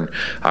return.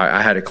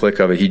 I had a click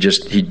of it. He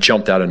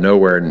jumped out of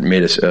nowhere and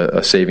made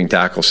a saving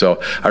tackle.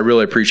 So I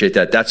really appreciate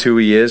that. That's who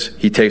he is.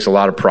 He takes a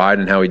lot of pride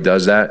in how he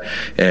does that.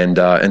 And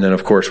then,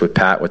 of course, with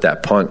Pat, with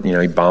that punt,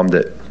 he bombed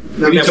it.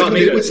 Now,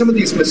 with some of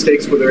these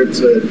mistakes, whether it's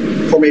a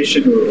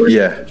formation or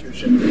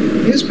substitution,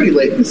 it was pretty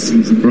late in the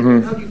season.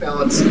 Mm-hmm. How do you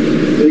balance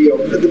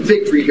the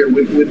victory here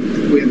with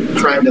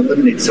trying to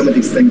eliminate some of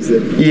these things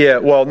that? Yeah,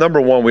 well, number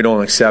one, we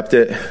don't accept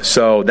it.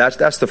 So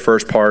that's the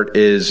first part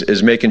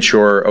is making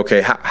sure,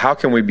 okay, how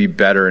can we be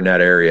better in that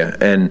area?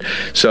 And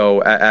so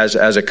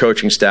as a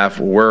coaching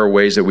staff, where are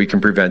ways that we can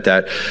prevent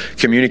that?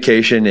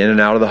 Communication in and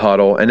out of the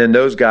huddle, and then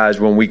those guys,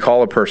 when we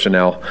call a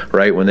personnel,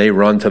 right, when they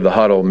run to the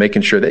huddle,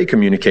 making sure they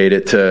communicate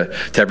it to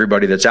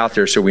everybody that's out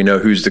there, so we know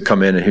who's to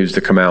come in and who's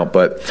to come out.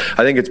 But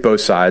I think it's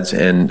both sides,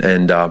 and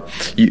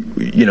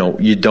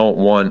you don't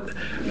want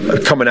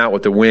coming out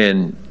with the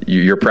win.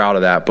 You're proud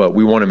of that, but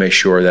we want to make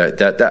sure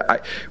that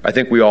I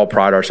think we all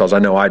pride ourselves. I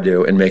know I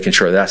do, in making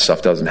sure that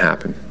stuff doesn't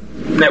happen.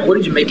 Matt, what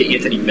did you make of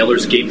Anthony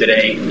Miller's game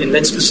today, and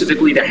then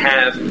specifically to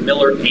have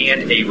Miller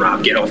and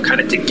A-Rob get off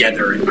kind of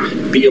together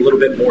and be a little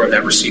bit more of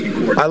that receiving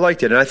core? I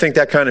liked it, and I think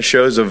that kind of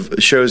shows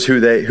who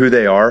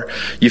they are.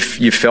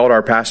 You felt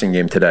our passing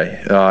game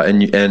today,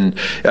 and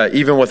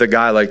even with a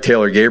guy like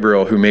Taylor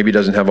Gabriel, who maybe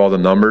doesn't have all the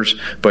numbers,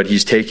 but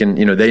he's taken.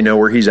 They know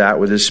where he's at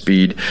with his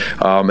speed,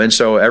 and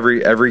so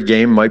every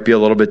game might be a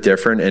little bit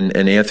different.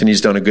 And Anthony's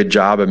done a good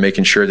job of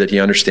making sure that he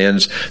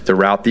understands the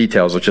route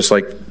details, just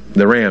like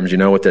the Rams,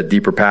 with that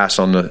deeper pass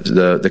on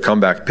the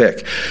comeback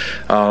pick.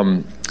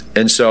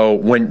 And so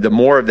when the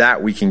more of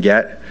that we can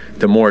get,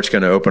 the more it's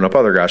going to open up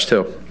other guys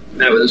too.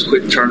 Now, with this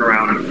quick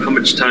turnaround, how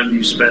much time do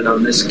you spend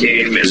on this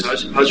game, and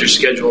how's your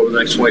schedule over the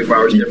next 24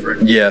 hours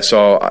different? Yeah,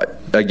 so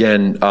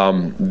again,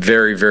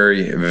 very,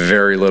 very,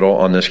 very little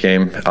on this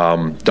game.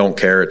 Don't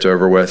care, it's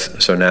over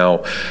with. So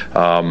now,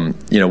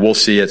 we'll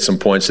see at some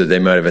points that they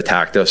might have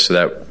attacked us, so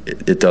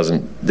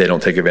that they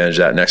don't take advantage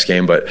of that next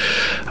game. But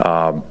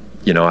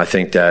I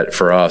think that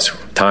for us,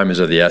 time is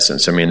of the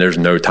essence. I mean, there's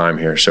no time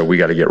here, so we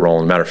got to get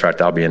rolling. Matter of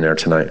fact, I'll be in there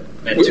tonight.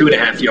 And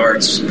 2.5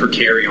 yards per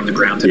carry on the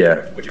ground today.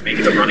 Yeah. Would you make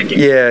it a running game?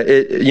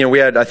 Yeah, we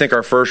had, I think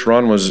our first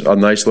run was a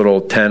nice little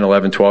 10,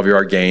 11,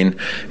 12-yard gain.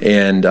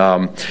 And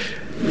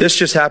this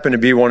just happened to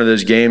be one of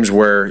those games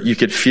where you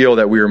could feel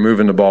that we were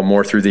moving the ball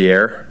more through the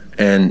air.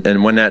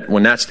 And when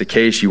that's the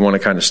case, you want to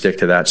kind of stick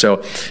to that.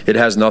 So it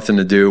has nothing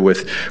to do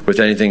with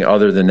anything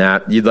other than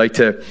that. You'd like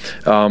to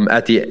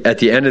at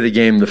the end of the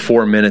game, the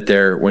 4-minute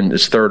there when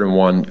it's 3rd and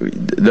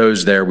 1,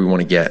 those there we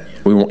want to get.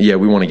 We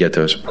want to get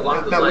those. A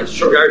lot of those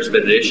short yards have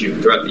been an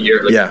issue throughout the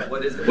year.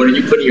 What is it? What are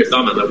you putting your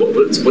thumb on?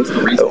 What's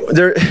the reason?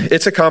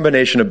 It's a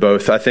combination of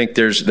both. I think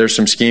there's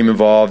some scheme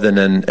involved, and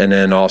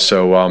then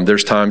also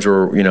there's times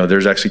where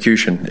there's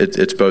execution.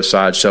 It's both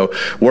sides. So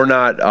we're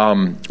not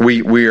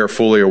we are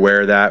fully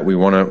aware of that.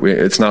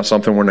 It's not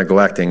something we're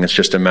neglecting. It's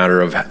just a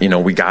matter of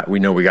we got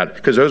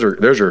because those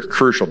are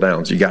crucial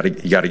downs. You got to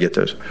get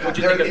those. What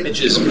do you think of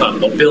Mitch's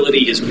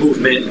mobility, his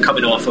movement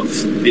coming off of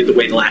the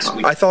way last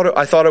week? I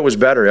thought it was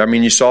better. I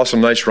mean, you saw some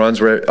nice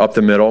runs up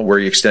the middle where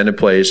he extended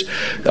plays.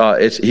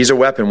 He's a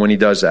weapon when he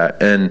does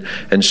that,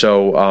 and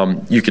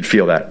so you could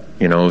feel that.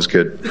 It was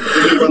good.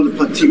 You run the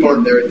punt team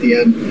on there at the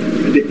end.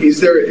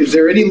 Is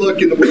there any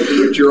look in the world in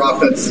which your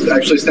offense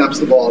actually snaps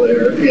the ball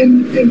there?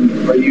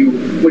 And what are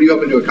you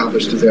hoping to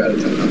accomplish to zero out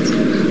of 10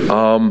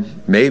 punts?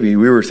 Maybe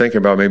we were thinking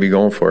about maybe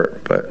going for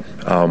it, but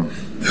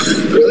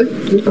really,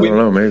 I don't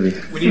know. Maybe.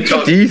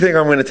 Do you think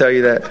I'm going to tell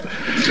you that?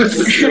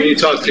 When you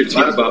talk to your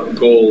team about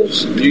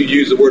goals, do you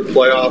use the word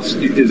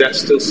playoffs? Is that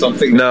still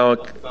something? No, you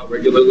talk about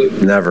regularly.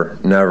 Never.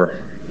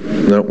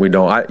 No, we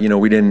don't.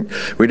 We didn't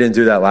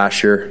do that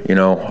last year.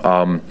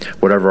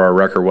 Whatever our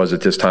record was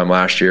at this time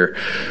last year,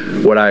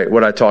 what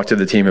I talked to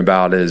the team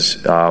about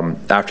is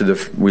after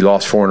we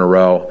lost 4 in a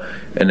row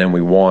and then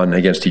we won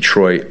against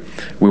Detroit,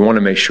 we want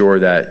to make sure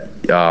that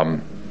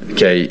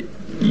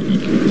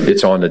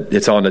it's on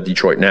to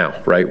Detroit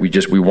now, right?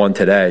 We won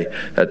today.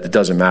 That it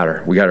doesn't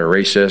matter. We got to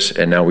erase this,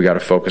 and now we got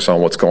to focus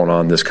on what's going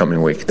on this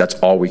coming week. That's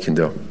all we can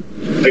do.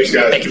 Thanks,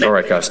 guys. Thank you. All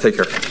right, guys. Take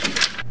care.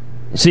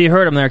 So you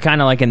heard him there,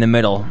 kind of like in the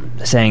middle,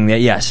 saying that,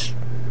 yes,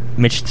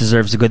 Mitch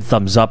deserves a good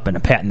thumbs up and a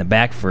pat in the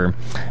back for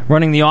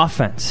running the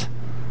offense.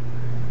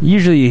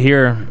 Usually you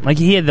hear, like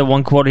he had the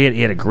one quote,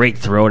 he had a great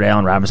throw to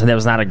Allen Robinson. That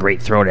was not a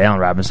great throw to Allen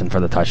Robinson for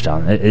the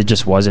touchdown. It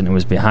just wasn't. It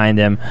was behind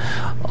him,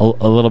 a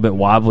little bit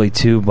wobbly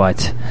too,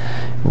 but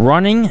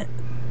running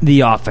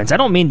the offense. I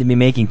don't mean to be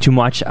making too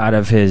much out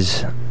of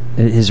his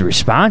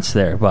response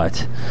there,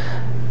 but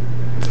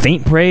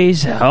faint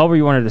praise, however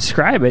you want to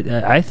describe it,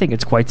 I think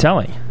it's quite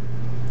telling.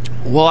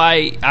 Well,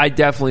 I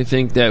definitely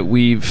think that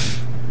we've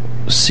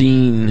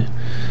seen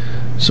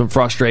some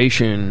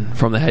frustration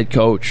from the head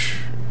coach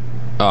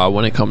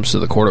when it comes to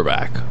the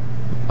quarterback.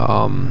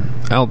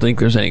 I don't think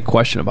there's any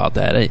question about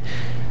that.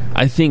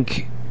 I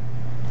think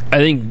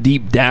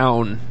deep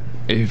down,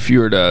 if you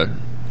were to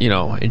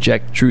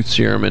inject truth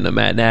serum into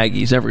Matt Nagy,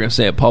 he's never going to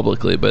say it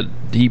publicly, but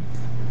he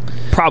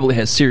probably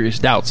has serious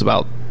doubts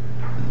about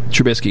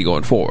Trubisky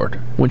going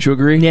forward. Wouldn't you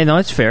agree? Yeah, no,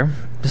 it's fair.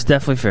 It's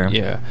definitely fair.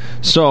 Yeah.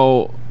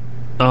 So,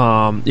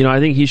 I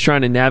think he's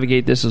trying to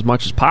navigate this as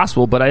much as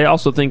possible, but I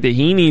also think that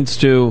he needs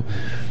to,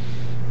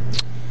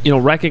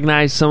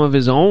 recognize some of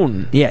his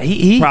own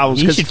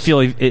problems. He should feel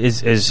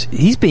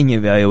he's being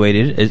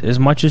evaluated as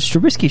much as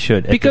Trubisky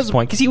should at this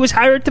point, because he was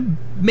hired to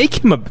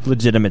make him a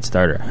legitimate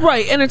starter.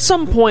 Right, and at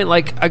some point,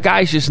 a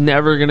guy's just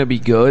never going to be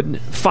good.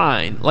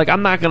 Fine.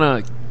 I'm not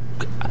going to...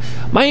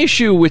 My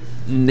issue with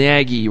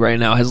Nagy right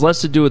now has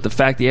less to do with the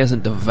fact that he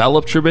hasn't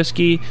developed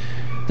Trubisky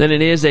than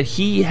it is that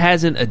he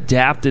hasn't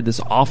adapted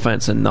this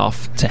offense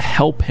enough to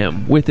help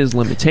him with his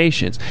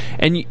limitations.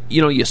 And,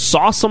 you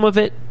saw some of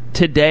it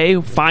today,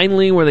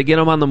 finally, where they get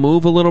him on the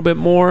move a little bit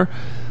more.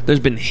 There's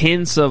been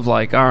hints of all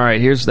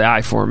right, here's the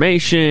I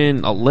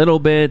formation, a little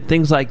bit,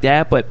 things like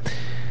that. But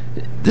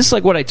this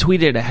is what I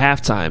tweeted at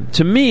halftime.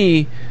 To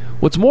me,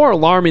 what's more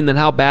alarming than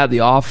how bad the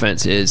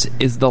offense is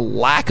the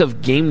lack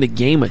of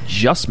game-to-game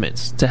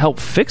adjustments to help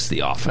fix the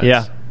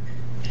offense.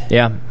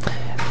 Yeah.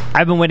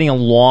 I've been waiting a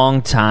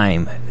long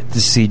time to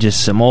see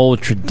just some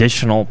old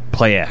traditional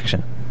play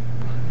action.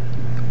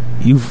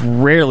 We've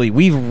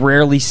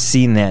rarely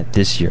seen that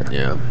this year.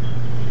 Yeah.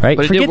 Right?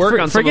 But forget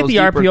the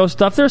RPO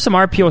stuff. There's some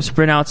RPO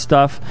sprint out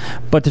stuff,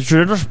 but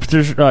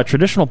the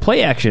traditional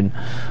play action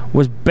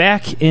was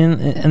back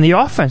in the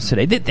offense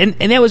today.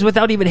 And that was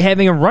without even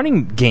having a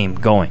running game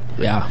going.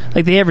 Yeah.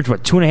 They averaged,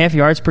 2.5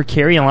 yards per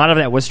carry, and a lot of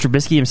that was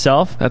Trubisky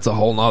himself. That's a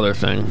whole nother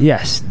thing.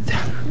 Yes.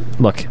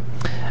 Look,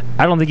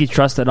 I don't think he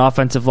trusts that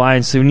offensive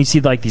line. So when you see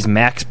these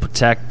max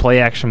protect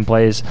play action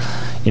plays,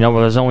 where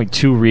there's only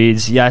 2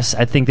 reads, yes,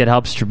 I think that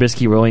helps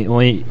Trubisky where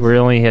he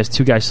only has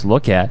 2 guys to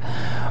look at.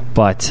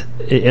 But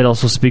it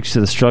also speaks to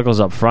the struggles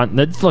up front.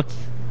 Look,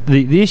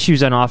 the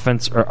issues on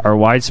offense are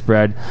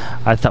widespread.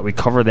 I thought we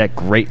covered that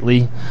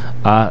greatly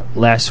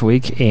last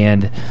week,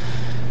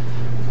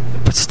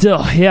 but still,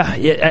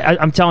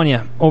 I'm telling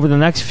you, over the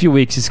next few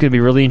weeks, it's going to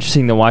be really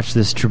interesting to watch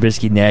this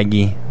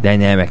Trubisky-Nagy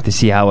dynamic to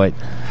see how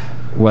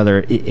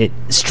whether it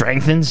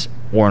strengthens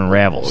or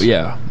unravels.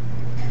 Yeah,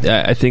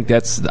 I think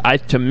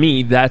to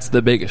me that's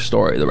the biggest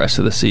story the rest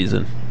of the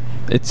season.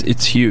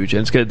 It's huge, and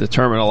it's going to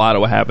determine a lot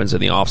of what happens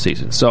in the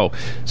offseason. So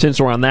since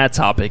we're on that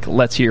topic,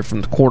 let's hear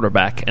from the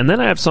quarterback. And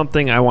then I have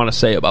something I want to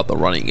say about the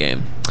running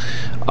game.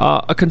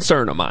 A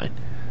concern of mine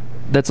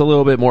that's a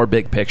little bit more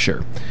big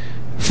picture.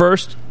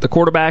 First, the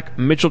quarterback,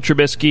 Mitchell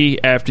Trubisky,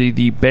 after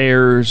the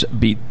Bears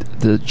beat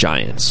the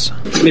Giants.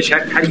 Mitch,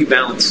 how do you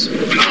balance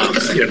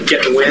getting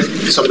the win,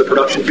 some of the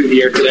production through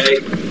the air today,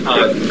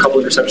 a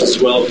couple interceptions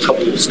as well, a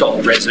couple of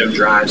stalled red zone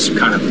drives,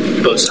 kind of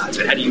both sides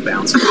of it? How do you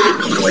balance it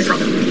coming away from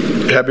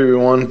it? Happy we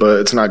won, but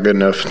it's not good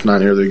enough,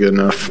 not nearly good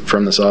enough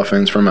from this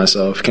offense, from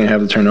myself. Can't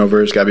have the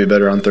turnovers, got to be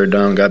better on third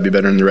down, got to be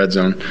better in the red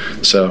zone.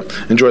 So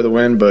enjoy the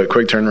win, but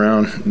quick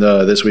turnaround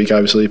this week,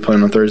 obviously,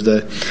 playing on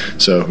Thursday.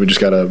 So we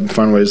just got to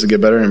find ways to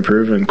get better and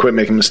improve and quit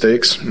making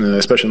mistakes,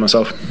 especially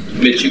myself.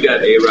 Mitch, you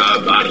got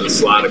A-Rob out of the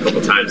slot a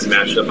couple times,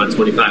 matched up on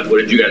 25. What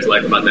did you guys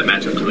like about that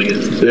matchup coming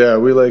in? Yeah,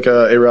 we like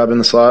A-Rob in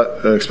the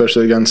slot,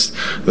 especially against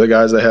the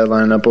guys they had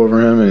lining up over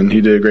him, and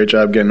he did a great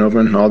job getting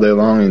open all day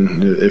long.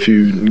 And if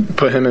you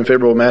put him in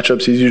favorable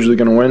matchups, he's usually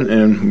going to win.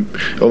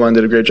 And O-line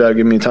did a great job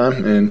giving me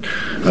time, and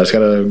I just got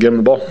to give him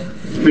the ball.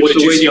 What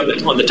did you see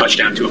on the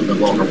touchdown to him, the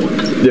longer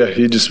one? Yeah,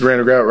 he just ran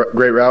a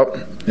great route,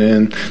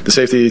 and the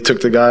safety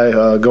took the guy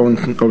going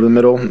over the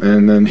middle,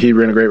 and then he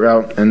ran a great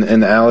route in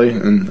the alley,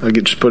 and I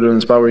just put it in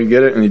the spot where you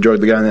get it, and he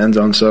drug the guy in the end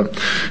zone. So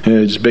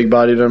he just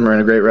big-bodied him,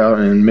 ran a great route,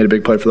 and made a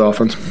big play for the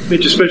offense.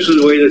 Mitch, especially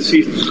the way the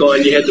season's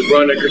gone, you had the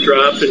Broniker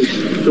drop,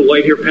 and the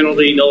Whitehair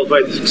penalty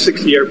nullified the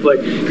 60-yard play.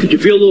 Did you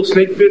feel a little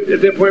snake bit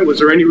at that point? Was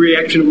there any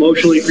reaction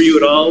emotionally for you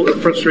at all, or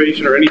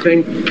frustration or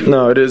anything?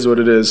 No, it is what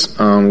it is.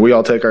 We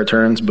all take our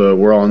turns,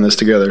 but we're all in this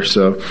together.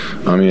 So,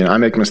 I mean, I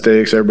make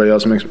mistakes. Everybody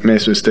else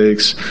makes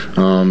mistakes.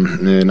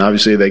 And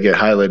obviously they get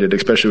highlighted,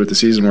 especially with the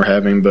season we're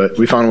having. But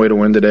we found a way to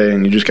win today,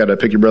 and you just got to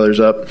pick your brothers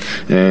up.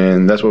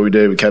 And that's what we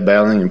did. We kept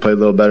battling and played a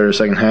little better the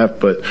second half.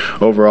 But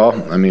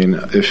overall, I mean,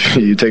 if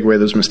you take away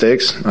those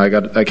mistakes,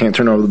 I can't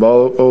turn over the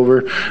ball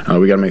over.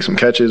 We got to make some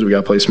catches. We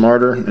got to play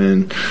smarter.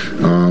 And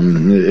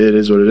it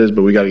is what it is,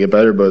 but we got to get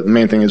better. But the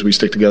main thing is we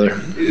stick together.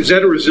 Is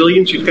that a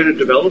resilience you've kind of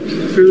developed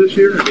through this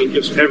year? I mean,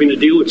 just having to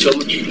deal with so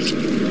much.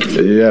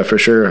 Yeah, for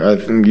sure. I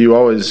think you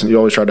always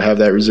try to have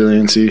that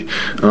resiliency.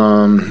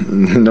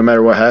 No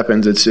matter what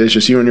happens, it's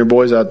just you and your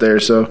boys out there.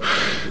 So,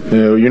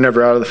 you're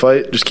never out of the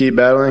fight. Just keep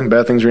battling.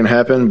 Bad things are going to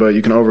happen, but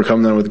you can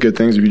overcome them with good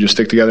things if you just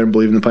stick together and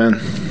believe in the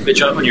plan.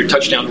 Mitch, on your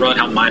touchdown run,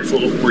 how mindful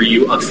were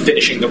you of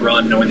finishing the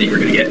run, knowing that you were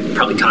going to get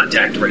probably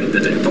contact right at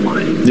the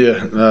line?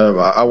 Yeah,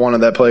 I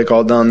wanted that play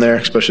called down there,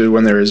 especially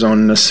when they were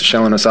zoning us,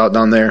 shelling us out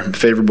down there.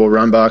 Favorable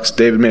run box.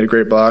 David made a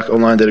great block.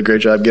 O-line did a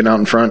great job getting out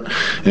in front.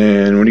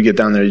 And when you get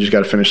down there, you just got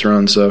to finish the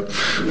run. So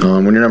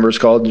when your number is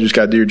called, you just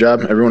got to do your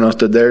job. Everyone else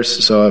did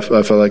theirs, so I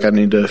felt like I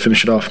need to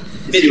finish it off.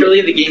 Mitch, early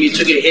in the game, you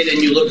took a hit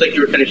and you looked like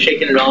you were kind of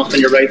shaking it off on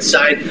your right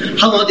side.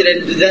 How long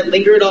did that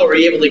linger at all, or were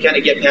you able to kind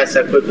of get past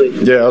that quickly?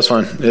 Yeah, I was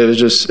fine.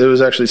 It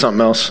was actually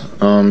something else.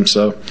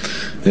 So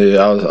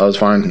yeah, I was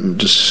fine.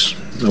 Just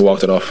I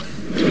walked it off.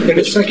 In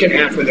the second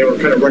half, when they were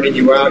kind of running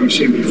you out, you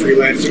seemed to be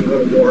freelancing a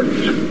little more.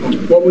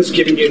 What was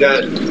giving you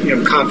that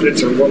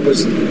confidence, or what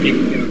was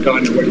being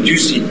done, or what did you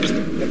see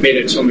that made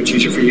it so much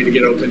easier for you to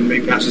get open and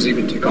make passes,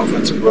 even take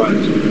offensive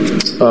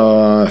runs?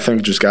 I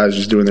think just guys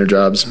just doing their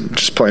jobs,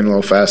 just playing a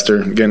little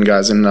faster, getting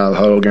guys in and out of the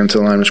huddle, getting to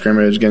the line of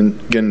scrimmage,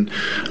 getting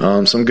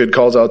some good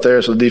calls out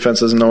there so the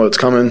defense doesn't know what's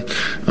coming,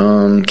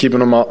 keeping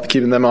them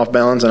off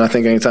balance. And I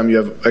think anytime you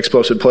have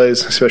explosive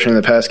plays, especially in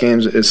the past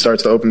games, it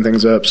starts to open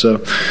things up. So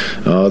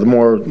the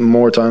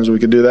more times we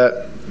could do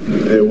that,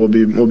 we'll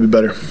be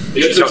better.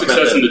 You had some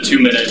success in the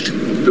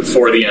 2-minute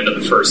before the end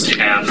of the first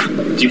half.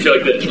 Do you feel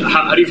like that?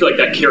 How do you feel like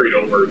that carried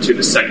over to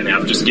the second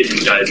half? Just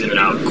getting guys in and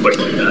out quick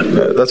like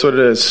that. That's what it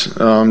is.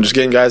 Just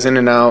getting guys in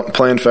and out,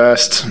 playing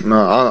fast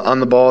on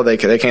the ball. They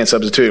can't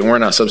substitute, and we're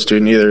not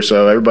substituting either.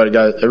 So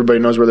everybody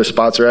knows where their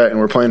spots are at, and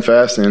we're playing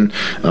fast. And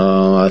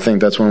I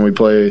think that's when we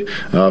play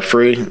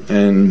free,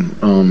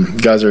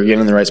 and guys are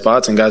getting in the right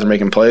spots, and guys are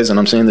making plays. And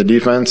I'm seeing the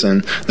defense,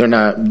 and they're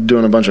not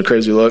doing a bunch of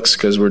crazy looks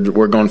because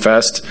we're going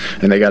fast,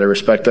 and they got to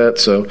respect that.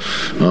 So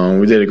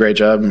we did a great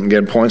job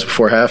getting points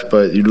before half,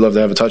 but you'd love to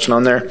have a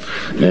touchdown there,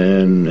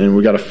 and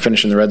we got to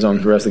finish in the red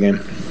zone the rest of the game.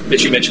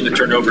 Mitch, you mentioned the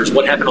turnovers.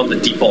 What happened on the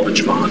deep ball to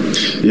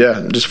Javon?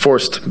 Yeah, just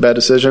forced. Bad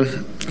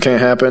decision.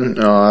 Can't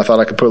happen. I thought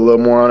I could put a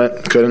little more on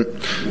it. Couldn't.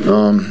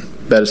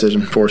 Bad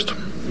decision. Forced.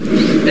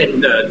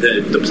 And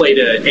the play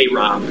to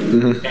A-Rob,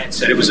 Matt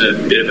said it was a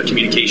bit of a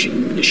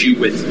communication issue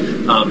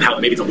with how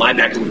maybe the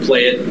linebacker would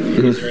play it.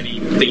 Is there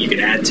anything you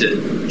could add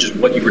to just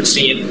what you were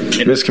seeing?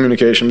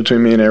 Miscommunication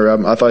between me and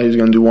A-Rob. I thought he was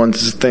going to do one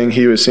thing.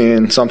 He was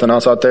seeing something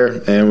else out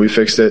there, and we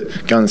fixed it.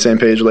 Got on the same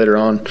page later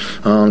on.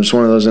 Just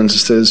one of those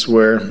instances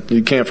where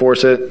you can't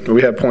force it.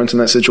 We had points in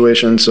that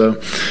situation, so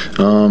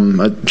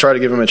I tried to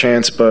give him a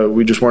chance, but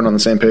we just weren't on the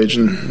same page,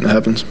 and it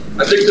happens.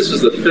 I think this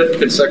is the 5th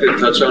consecutive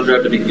touchdown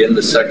drive to begin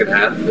the second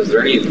half. Is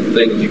there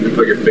anything you can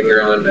put your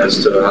finger on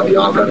as to how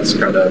the offense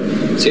kind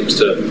of seems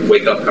to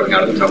wake up coming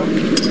out of the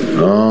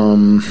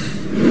tunnel?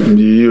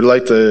 You'd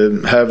like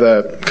to have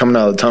that coming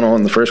out of the tunnel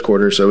in the first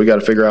quarter, so we got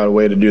to figure out a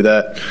way to do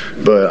that.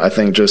 But I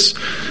think just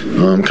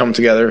come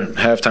together,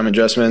 halftime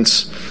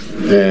adjustments,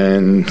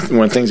 and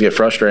when things get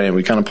frustrating,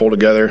 we kind of pull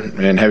together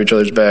and have each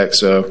other's back.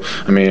 So,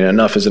 I mean,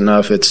 enough is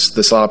enough. It's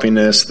the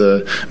sloppiness,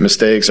 the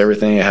mistakes,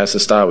 everything. It has to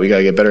stop. We got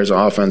to get better as an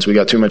offense. We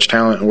got too much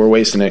talent, and we're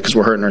wasting it because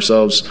we're hurting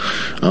ourselves.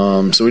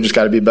 So we just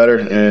got to be better.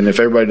 And if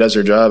everybody does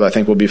their job, I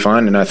think we'll be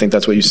fine. And I think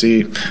that's what you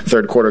see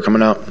third quarter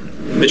coming out.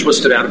 Mitch, what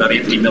stood out about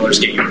Anthony Miller's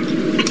game?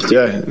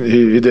 Yeah,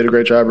 he did a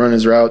great job running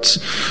his routes,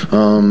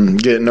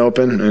 getting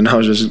open, and I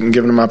was just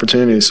giving him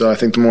opportunities. So I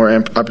think the more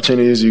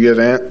opportunities you give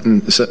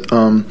Ant, he's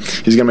going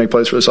to make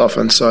plays for this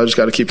offense. So I just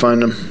got to keep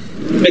finding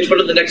him. Mitch, what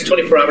are the next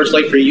 24 hours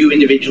like for you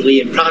individually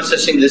in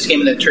processing this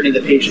game and then turning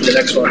the page to the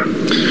next one?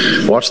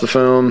 Watch the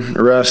film,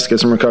 rest, get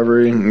some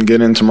recovery, and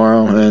get in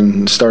tomorrow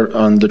and start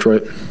on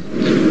Detroit.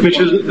 Mitch,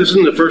 this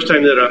isn't the first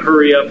time that a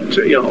hurry-up,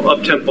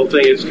 up-tempo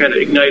thing has kind of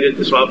ignited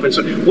this offense.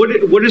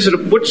 What is it?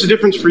 What's the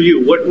difference for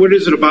you? What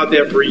is it about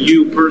that for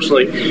you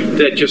personally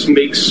that just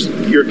makes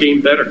your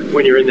game better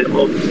when you're in that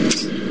mode?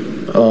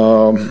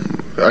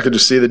 I could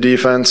just see the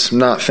defense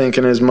not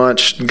thinking as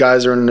much.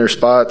 Guys are in their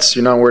spots.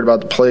 You're not worried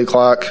about the play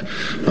clock.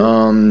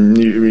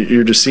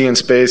 You're just seeing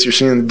space. You're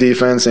seeing the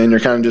defense, and you're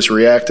kind of just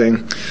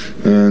reacting.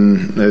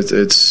 And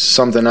it's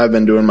something I've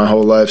been doing my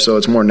whole life, so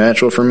it's more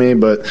natural for me.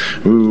 But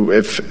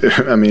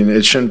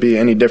it shouldn't be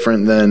any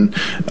different than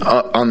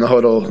on the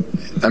huddle.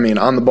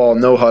 On the ball,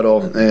 no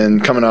huddle,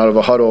 and coming out of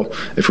a huddle.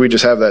 If we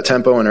just have that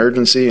tempo and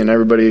urgency, and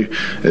everybody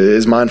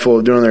is mindful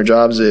of doing their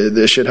jobs,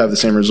 it should have the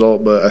same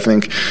result. But I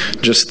think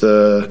just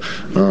the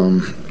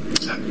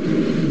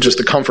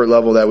comfort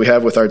level that we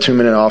have with our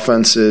 2-minute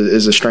offense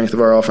is the strength of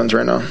our offense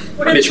right now.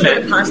 What are some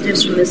of the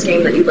positives from this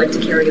game that you'd like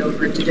to carry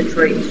over into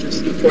Detroit?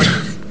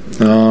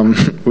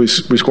 We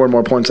scored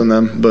more points than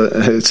them, but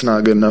it's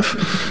not good enough.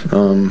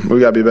 We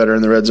got to be better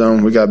in the red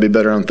zone. We got to be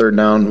better on third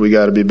down. We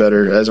got to be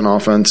better as an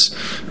offense.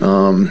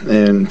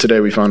 And today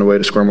we found a way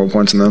to score more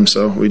points than them,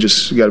 so we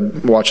just got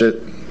to watch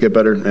it, get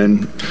better,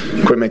 and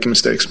quit making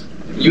mistakes.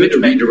 You had to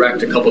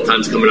redirect a couple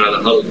times coming out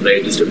of the huddle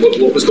today. Just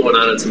what was going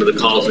on in some of the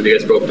calls when you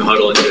guys broke the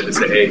huddle and you had to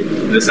say, hey,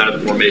 this side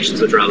of the formation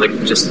switch around,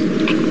 just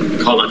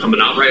call not coming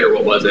out right, or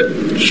what was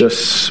it?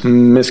 Just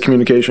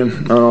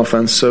miscommunication on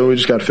offense. So we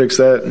just got to fix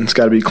that. It's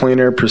got to be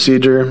cleaner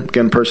procedure,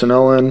 getting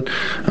personnel in,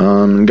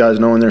 guys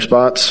knowing their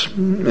spots,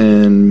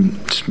 and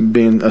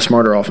being a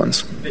smarter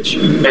offense. Mitch,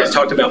 Matt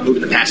talked about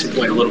moving the passing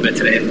point a little bit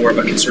today and more of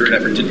a concerted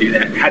effort to do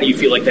that. How do you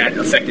feel like that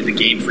affected the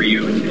game for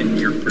you and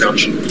your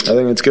production? I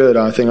think it's good.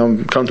 I think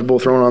I'm comfortable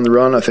throwing on the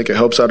run. I think it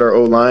helps out our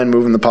O-line,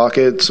 moving the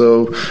pocket,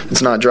 so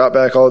it's not drop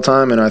back all the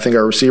time, and I think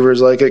our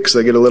receivers like it because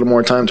they get a little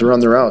more time to run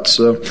the routes.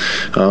 So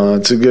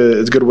it's a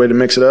good way to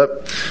mix it up,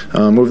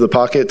 move the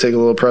pocket, take a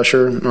little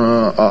pressure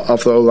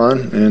off the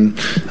O-line, and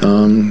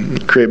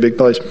create big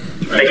plays.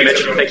 Thank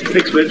you, Mitch.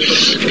 Thanks,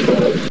 Mitch.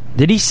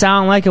 Did he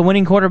sound like a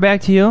winning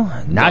quarterback to you?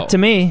 Not to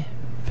me.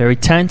 Very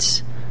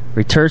tense,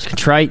 returns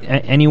contrite,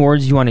 any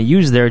words you want to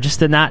use there,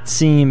 just did not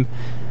seem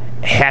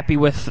happy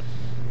with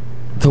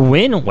the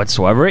win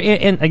whatsoever.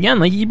 And again,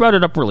 like you brought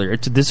it up earlier,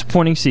 it's a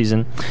disappointing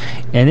season,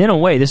 and in a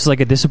way, this is like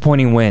a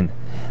disappointing win.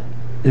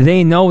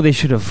 They know they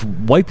should have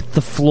wiped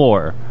the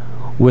floor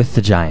with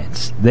the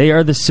Giants. They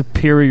are the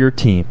superior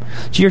team.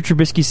 Did you hear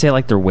Trubisky say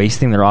like they're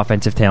wasting their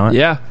offensive talent?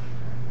 Yeah.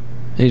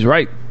 He's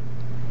right.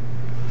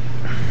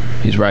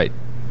 He's right.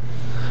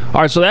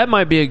 All right, so that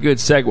might be a good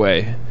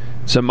segue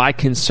to my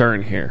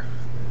concern here.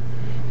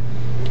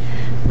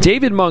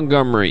 David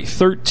Montgomery,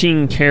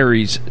 13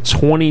 carries,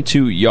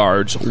 22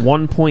 yards,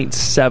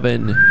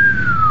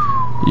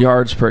 1.7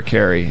 yards per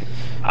carry.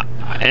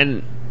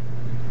 And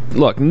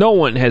look, no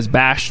one has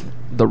bashed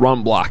the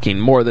run blocking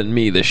more than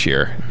me this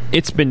year.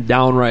 It's been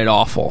downright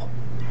awful.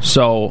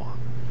 So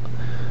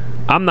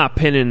I'm not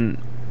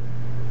pinning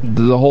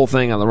the whole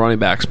thing on the running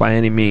backs by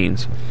any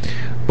means.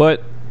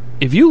 But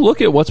if you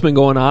look at what's been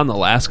going on the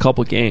last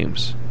couple of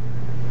games,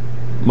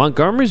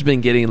 Montgomery's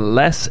been getting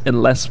less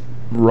and less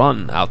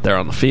run out there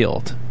on the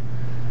field.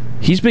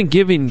 He's been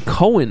giving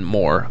Cohen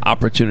more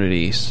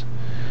opportunities.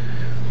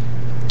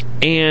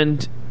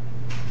 And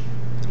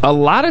a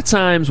lot of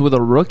times with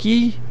a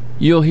rookie,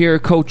 you'll hear a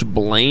coach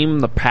blame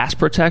the pass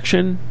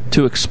protection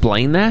to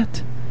explain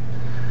that.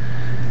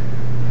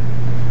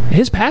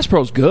 His pass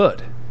pro's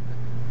good.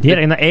 Yeah,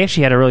 and I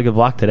actually had a really good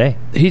block today.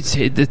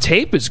 The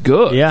tape is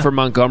good for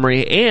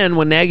Montgomery, and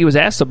when Nagy was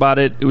asked about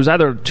it, it was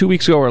either 2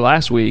 weeks ago or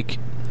last week,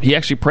 he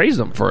actually praised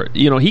him for it.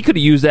 He could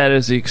have used that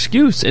as the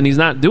excuse, and he's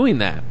not doing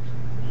that.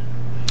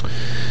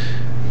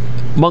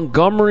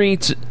 Montgomery,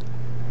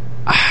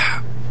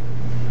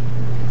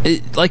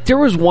 there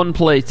was one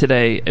play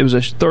today, it was a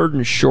 3rd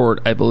and short,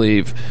 I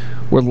believe,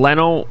 where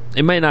Leno,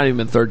 it might not even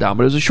been 3rd down,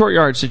 but it was a short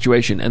yard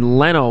situation, and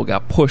Leno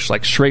got pushed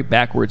straight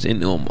backwards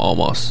into him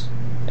almost.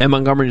 And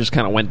Montgomery just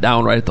kind of went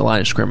down right at the line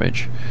of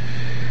scrimmage.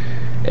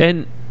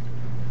 And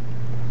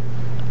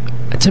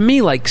to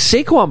me,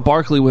 Saquon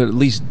Barkley would at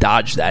least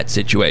dodge that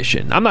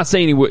situation. I'm not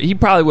saying he would. He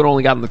probably would have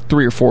only gotten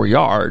 3 or 4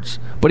 yards,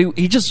 but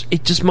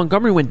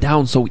Montgomery went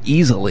down so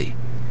easily.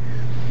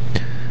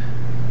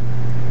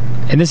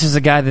 And this is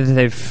a guy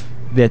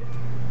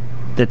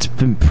that's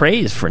been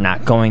praised for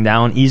not going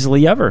down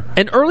easily ever.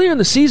 And earlier in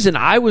the season,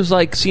 I was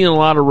seeing a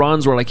lot of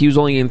runs where he was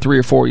only in 3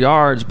 or 4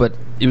 yards, but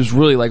it was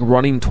really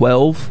running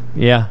 12.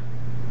 Yeah.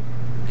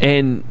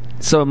 And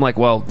so I'm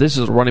well, this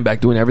is a running back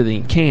doing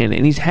everything he can.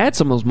 And he's had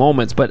some of those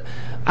moments, but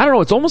I don't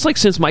know, it's almost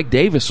since Mike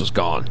Davis was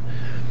gone,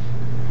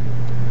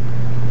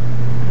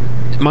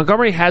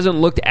 Montgomery hasn't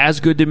looked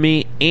as good to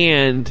me,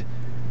 and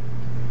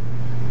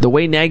the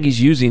way Nagy's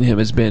using him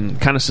has been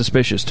kind of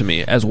suspicious to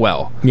me as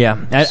well.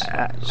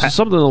 Yeah.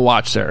 Something to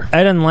watch there. I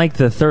didn't like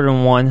the 3rd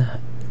and 1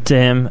 to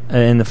him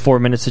in the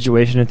 4-minute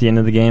situation at the end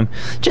of the game.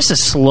 Just a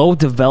slow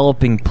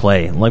developing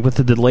play, like with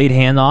the delayed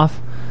handoff.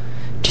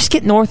 Just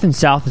get north and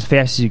south as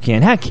fast as you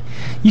can. Heck,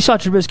 you saw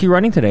Trubisky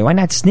running today. Why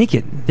not sneak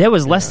it? That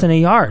was less than a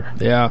yard.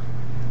 Yeah.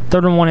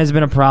 3rd and 1 has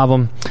been a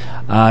problem.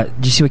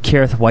 Did you see what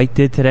Kareth White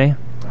did today?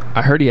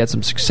 I heard he had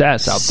some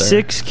success out there.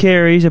 6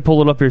 carries. I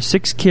pulled it up here.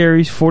 6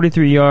 carries,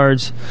 43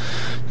 yards,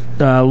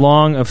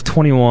 long of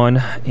 21.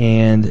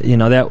 And,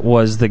 that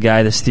was the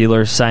guy the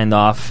Steelers signed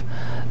off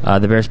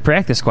the Bears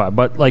practice squad.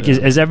 But,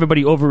 as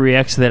everybody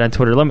overreacts to that on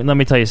Twitter, let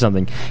me tell you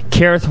something.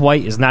 Kareth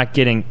White is not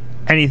getting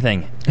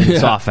anything in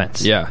this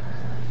offense. Yeah.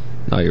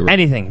 No, you're right.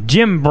 Anything.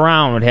 Jim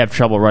Brown would have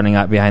trouble running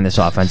out behind this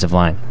offensive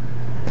line.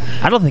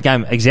 I don't think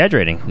I'm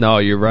exaggerating. No,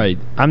 you're right.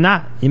 I'm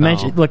not. You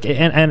mentioned, look,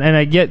 and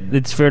I get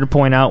it's fair to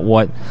point out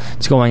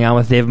what's going on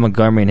with David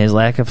Montgomery and his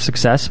lack of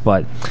success,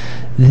 but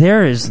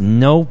there is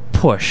no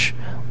push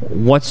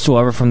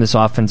whatsoever from this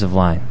offensive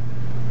line.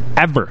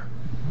 Ever.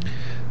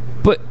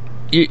 But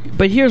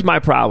here's my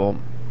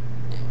problem.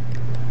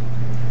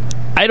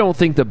 I don't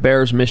think the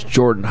Bears missed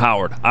Jordan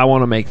Howard. I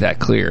want to make that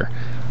clear.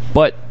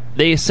 But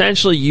they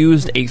essentially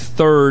used a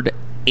 3rd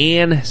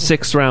and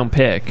 6th round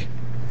pick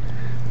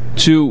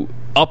to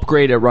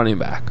upgrade at running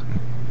back.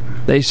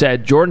 They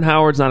said Jordan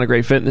Howard's not a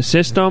great fit in the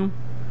system.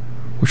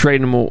 We're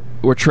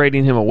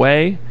trading him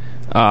away.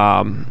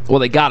 Well,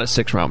 they got a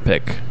 6th round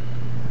pick.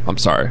 I'm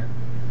sorry.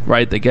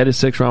 Right? They get a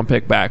 6th round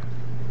pick back.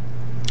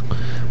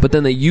 But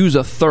then they use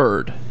a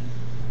 3rd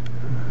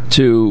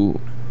to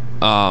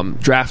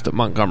draft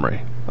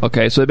Montgomery.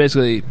 Okay, so they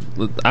basically,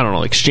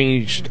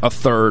 exchanged a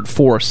 3rd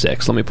for a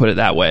 6th. Let me put it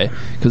that way,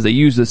 because they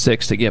used the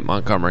 6th to get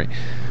Montgomery.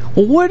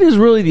 Well, what is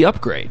really the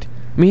upgrade?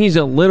 I mean, he's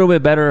a little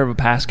bit better of a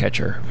pass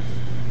catcher.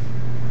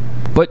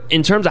 But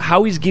in terms of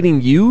how he's getting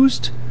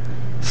used,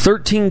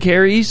 13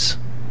 carries,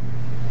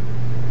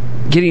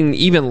 getting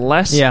even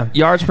less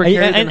yards per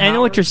carry. I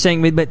know what you're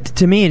saying, but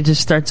to me, it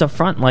just starts up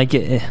front. No,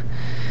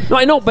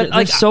 I know, but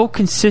they're so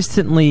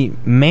consistently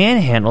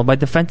manhandled by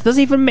defense. It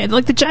doesn't even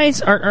the Giants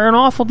are an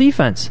awful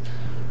defense.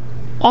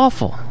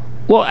 Awful.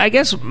 Well, I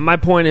guess my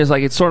point is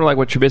it's sort of like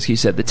what Trubisky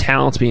said: the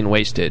talent's being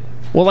wasted.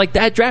 Well,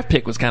 that draft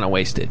pick was kind of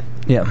wasted.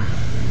 Yeah.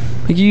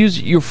 You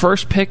use your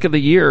first pick of the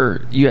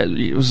year.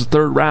 It was the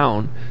 3rd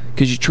round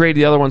because you traded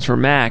the other ones for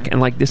Mac,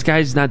 and this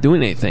guy's not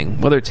doing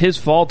anything. Whether it's his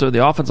fault or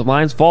the offensive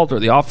line's fault or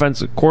the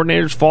offensive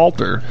coordinator's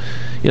fault, or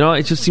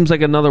it just seems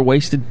like another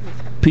wasted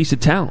piece of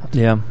talent.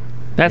 Yeah,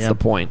 that's the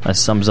point. That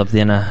sums up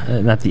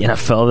not the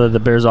NFL, the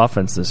Bears'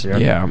 offense this year.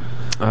 Yeah.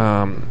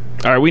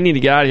 All right, we need to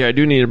get out of here. I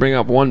do need to bring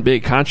up one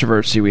big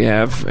controversy we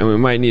have, and we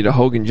might need a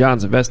Hoge and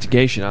Jahns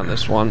investigation on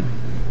this one.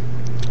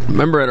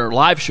 Remember at our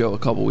live show a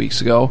couple weeks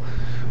ago,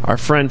 our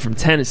friend from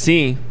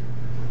Tennessee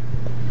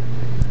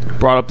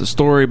brought up the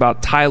story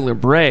about Tyler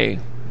Bray.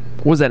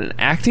 Was that an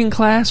acting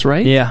class,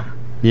 right? Yeah.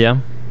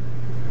 And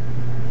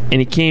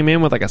he came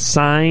in with a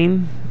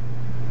sign.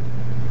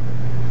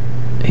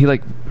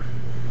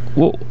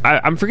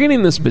 I'm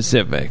forgetting the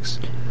specifics.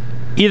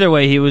 Either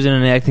way, he was in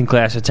an acting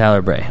class with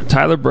Tyler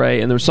Bray.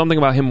 And there was something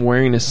about him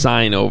wearing a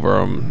sign over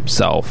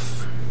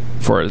himself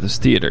for this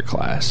theater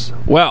class.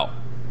 Well,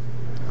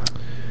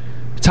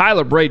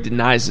 Tyler Bray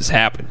denies this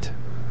happened.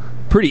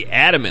 Pretty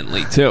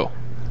adamantly, too.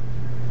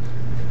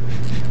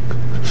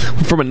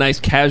 From a nice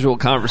casual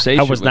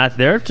conversation. I was not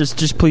there.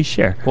 Just please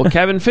share. Well,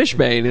 Kevin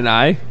Fishbane and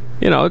I,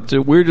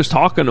 we were just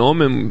talking to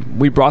him, and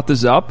we brought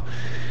this up,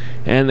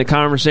 and the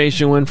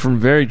conversation went from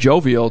very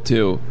jovial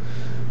to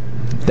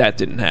that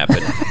didn't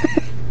happen.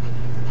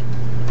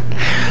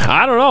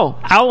 I don't know.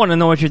 I want to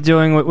know what you're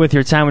doing with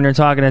your time when you're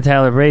talking to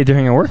Tyler Bray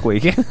during a work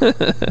week.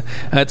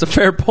 That's a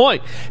fair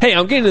point. Hey,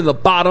 I'm getting to the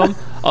bottom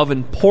of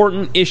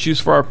important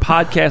issues for our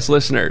podcast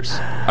listeners.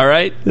 All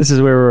right? This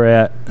is where we're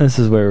at. This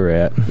is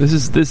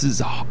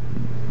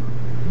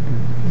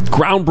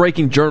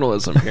groundbreaking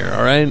journalism here,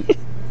 all right?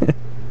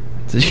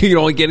 So you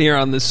don't get here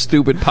on this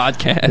stupid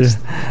podcast.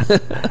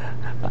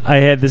 I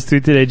had this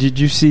tweet today. Did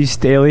you see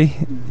Staley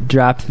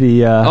drop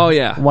the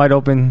wide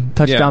open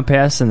touchdown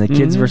pass in the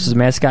kids versus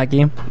mascot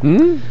game?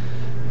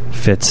 Mm-hmm.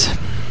 Fits.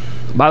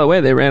 By the way,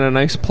 they ran a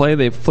nice play.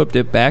 They flipped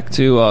it back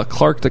to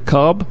Clark the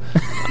Cub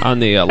on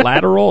the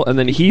lateral, and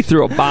then he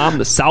threw a bomb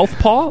to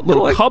southpaw.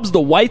 Little Cubs,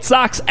 the White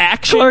Sox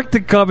action. Clark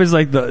the Cub is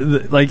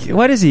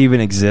why does he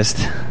even exist?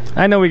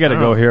 I know we got to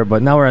go here,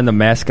 but now we're on the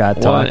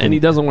mascot talk. And he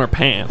doesn't wear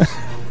pants.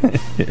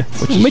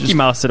 Mickey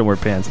Mouse didn't wear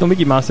pants. No,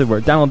 Mickey Mouse didn't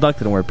wear. Donald Duck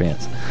didn't wear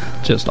pants.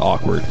 Just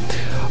awkward.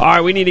 All right,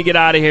 we need to get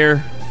out of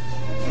here.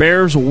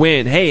 Bears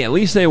win. Hey, at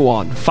least they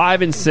won.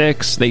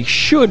 5-6. They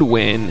should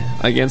win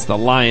against the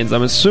Lions.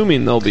 I'm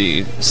assuming they'll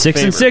be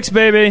 6-6,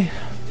 baby.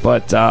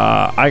 But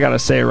I gotta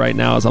say right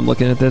now, as I'm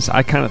looking at this,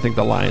 I kind of think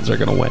the Lions are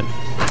gonna win.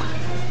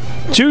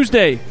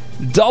 Tuesday,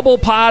 double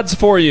pods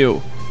for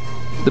you.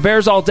 The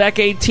Bears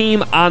All-Decade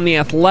team on The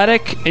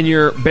Athletic and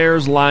your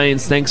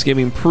Bears-Lions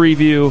Thanksgiving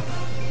preview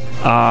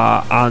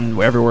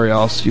on everywhere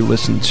else you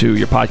listen to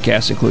your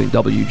podcast, including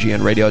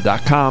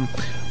WGNradio.com.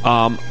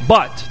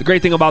 But the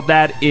great thing about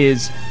that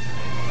is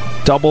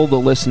double the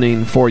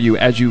listening for you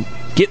as you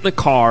get in the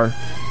car,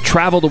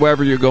 travel to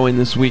wherever you're going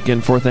this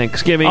weekend for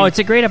Thanksgiving. Oh, it's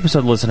a great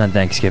episode to listen on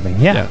Thanksgiving.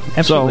 Yeah,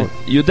 absolutely. So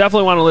you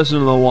definitely want to listen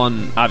to the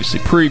one, obviously,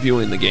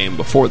 previewing the game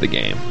before the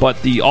game.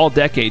 But the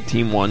all-decade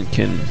team one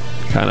can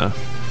kind of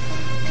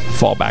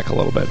fall back a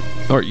little bit.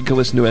 Or you can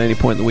listen to it at any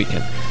point in the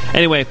weekend.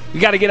 Anyway, we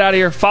got to get out of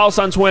here. Follow us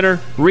on Twitter.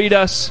 Read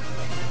us.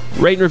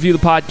 Rate and review the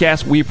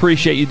podcast. We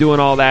appreciate you doing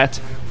all that.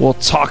 We'll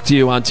talk to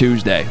you on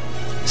Tuesday.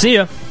 See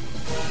ya.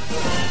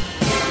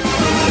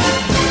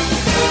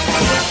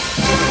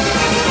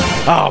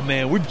 Oh,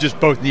 man, we just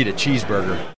both need a cheeseburger.